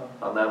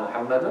 Oh. Amma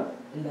Muhammadan.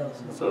 No.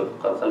 So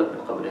قَدْ خَلَتْ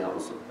مِنْ قَبْلِهَا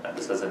الرُّسُلُ.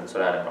 This is in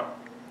Surah Al-Imran.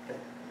 Okay.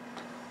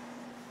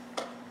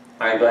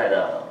 Alright, go ahead.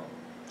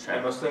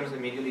 The Muslims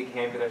immediately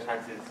came to their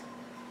senses.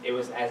 It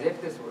was as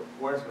if this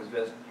verse was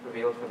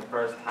revealed for the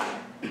first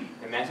time.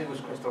 The message was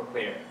crystal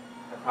clear.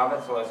 The Prophet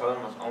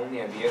ﷺ was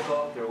only a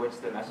vehicle through which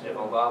the message of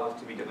Allah was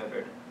to be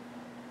delivered.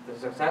 The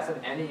success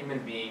of any human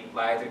being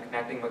lies in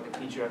connecting with the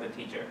teacher of the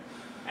teacher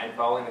and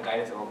following the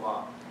guidance of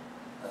Allah.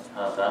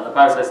 And the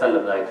Prophet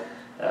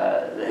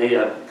ﷺ, he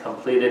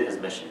completed his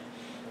mission,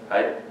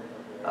 right?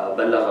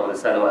 بلغ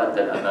الرسالة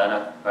وأدى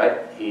الأمانة,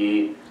 right?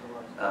 He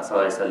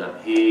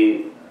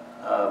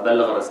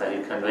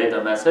conveyed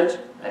the message,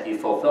 and he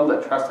fulfilled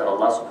the trust that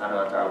Allah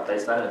subhanahu wa ta'ala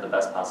placed on him in the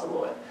best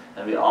possible way.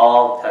 And we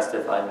all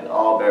testify and we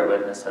all bear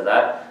witness to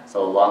that.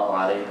 Sallallahu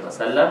alayhi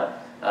wasallam.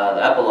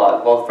 The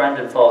epilogue, both friend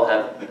and foe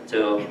have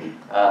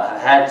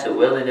had to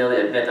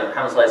willy-nilly admit that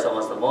Muhammad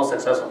was the most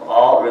successful of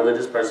all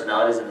religious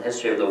personalities in the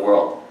history of the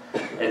world.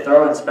 A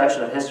thorough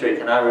inspection of history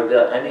cannot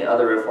reveal any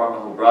other reformer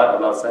who brought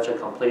about such a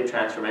complete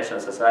transformation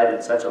of society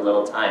in such a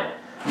little time,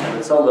 and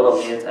with so little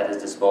means at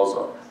his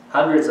disposal.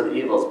 Hundreds of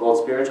evils,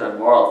 both spiritual and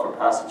moral, from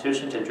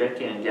prostitution to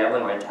drinking and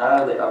gambling, were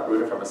entirely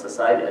uprooted from a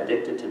society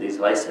addicted to these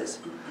vices.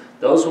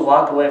 Those who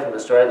walk away from the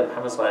story of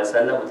Muhammad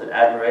ﷺ with an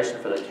admiration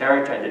for the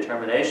character and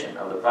determination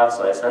of the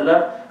Prophet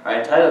ﷺ are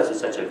entitled to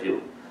such a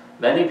view.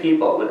 Many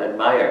people would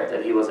admire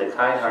that he was a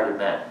kind-hearted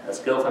man, a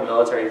skillful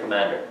military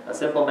commander, a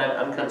simple man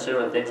unconcerned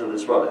with things of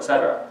this world,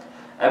 etc.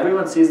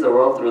 Everyone sees the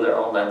world through their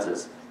own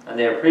lenses, and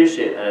they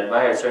appreciate and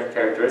admire certain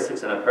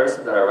characteristics in a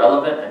person that are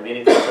relevant and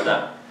meaningful to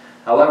them.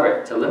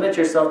 However, to limit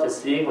yourself to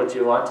seeing what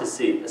you want to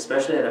see,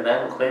 especially in a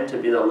man who claimed to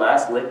be the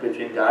last link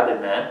between God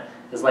and man,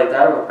 is like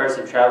that of a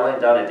person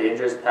traveling down a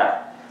dangerous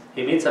path.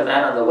 He meets a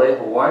man on the way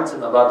who warns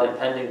him about the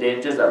impending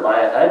dangers that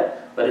lie ahead,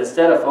 but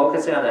instead of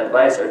focusing on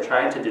advice or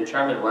trying to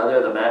determine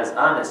whether the man is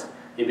honest,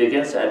 he He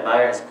begins to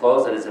admire his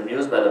clothes and is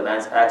amused by the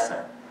man's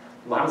accent.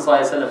 Muhammad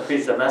ﷺ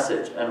preached a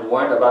message and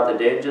warned about the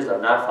dangers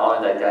of not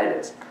following that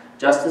guidance.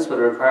 Justice would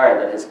require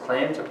that his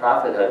claim to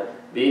prophethood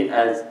be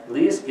at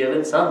least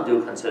given some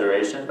due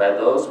consideration by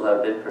those who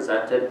have been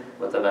presented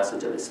with the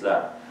message of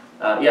Islam.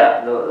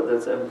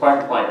 That's an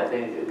important point. I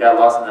think it got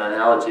lost in the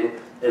analogy,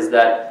 is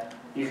that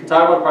you can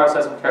talk about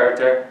Prophet's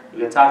character, you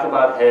can talk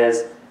about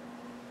his,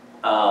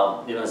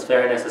 his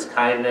fairness, his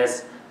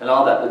kindness, and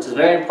all that, which is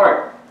very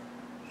important.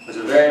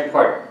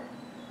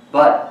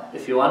 But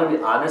if you want to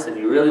be honest and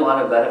you really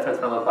want to benefit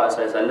from the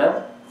Prophet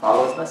ﷺ,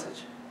 follow his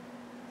message.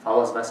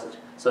 Follow his message.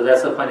 So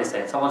that's the point he's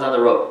saying. Someone's on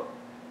the road.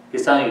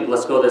 He's telling you,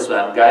 let's go this way.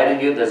 I'm guiding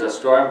you. There's a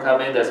storm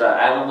coming. There's an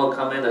animal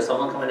coming. There's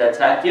someone coming to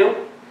attack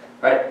you.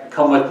 Right?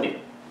 Come with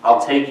me.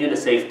 I'll take you to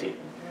safety.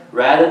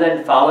 Rather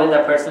than following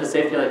that person to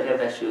safety, like, you have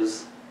nice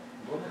shoes.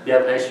 You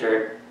have a nice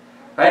shirt.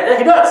 Right? And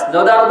he does.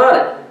 No doubt about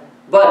it.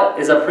 But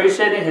is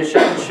appreciating his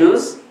shirt and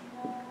shoes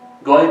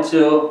going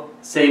to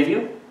save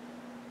you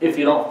if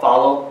you don't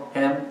follow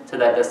him to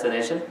that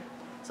destination?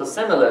 So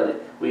similarly,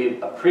 we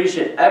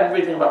appreciate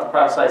everything about the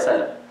Prophet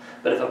ﷺ.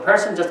 But if a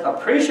person just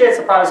appreciates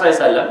the Prophet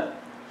ﷺ,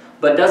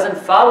 but doesn't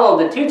follow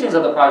the teachings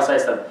of the Prophet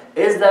ﷺ,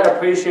 is that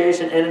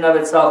appreciation in and of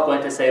itself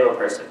going to save a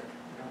person?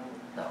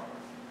 No.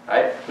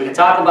 Right? We can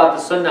talk about the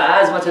Sunnah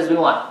as much as we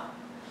want.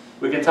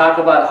 We can talk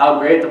about how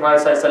great the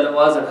Prophet ﷺ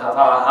was and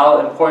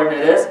how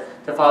important it is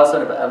to follow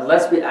Sunnah. But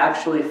unless we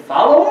actually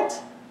follow it,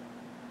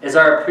 is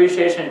our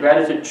appreciation and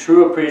gratitude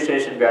true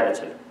appreciation and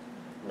gratitude?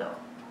 No.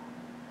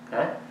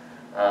 Okay?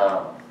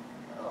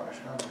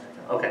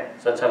 Okay,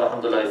 so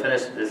alhamdulillah, we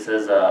finished. This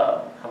is,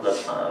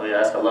 we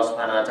ask Allah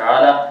subhanahu wa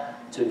ta'ala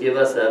to give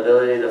us the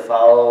ability to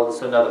follow the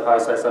sunnah of the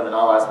Prophet ﷺ in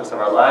all aspects of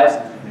our lives.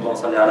 Allahumma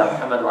salli ala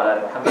Muhammad wa ala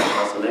ali Muhammad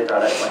kama sallaita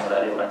ala Ibrahim wa ala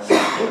ali Ibrahim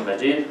innaka Hamidum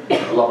Majid.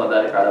 Allahumma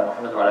barik ala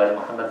Muhammad wa ala ali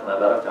Muhammad kama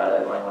barakta ala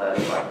Ibrahim wa ala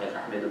ali Ibrahim innaka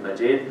Hamidum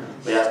Majid.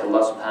 We ask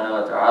Allah subhanahu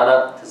wa ta'ala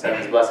to send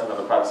his blessing on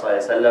the Prophet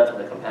ﷺ and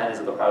the companions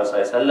of the Prophet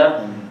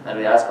ﷺ. And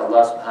we ask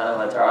Allah subhanahu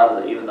wa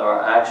ta'ala that even though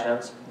our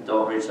actions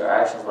don't reach their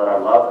actions, let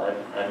our love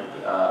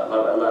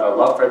let our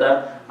love for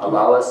them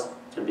allow us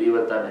to be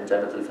with them in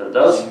Jannat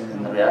al-Firdaus.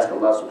 And we ask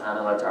Allah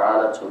subhanahu wa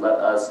ta'ala to let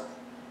us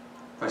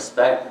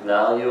respect,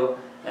 value,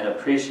 and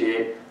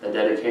appreciate the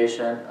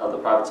dedication of the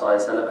Prophet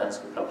ﷺ and his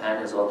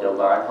companions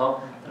radiallahu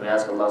anhum. And we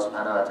ask Allah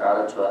subhanahu wa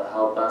ta'ala to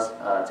help us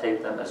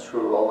take them as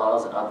true role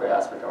models in every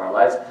aspect of our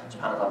lives.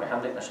 Subhanallah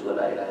bihamdik, nashhadu an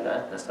la ilaha illa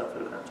anta,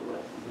 nastaghfiruka wa natubu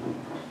ilayk.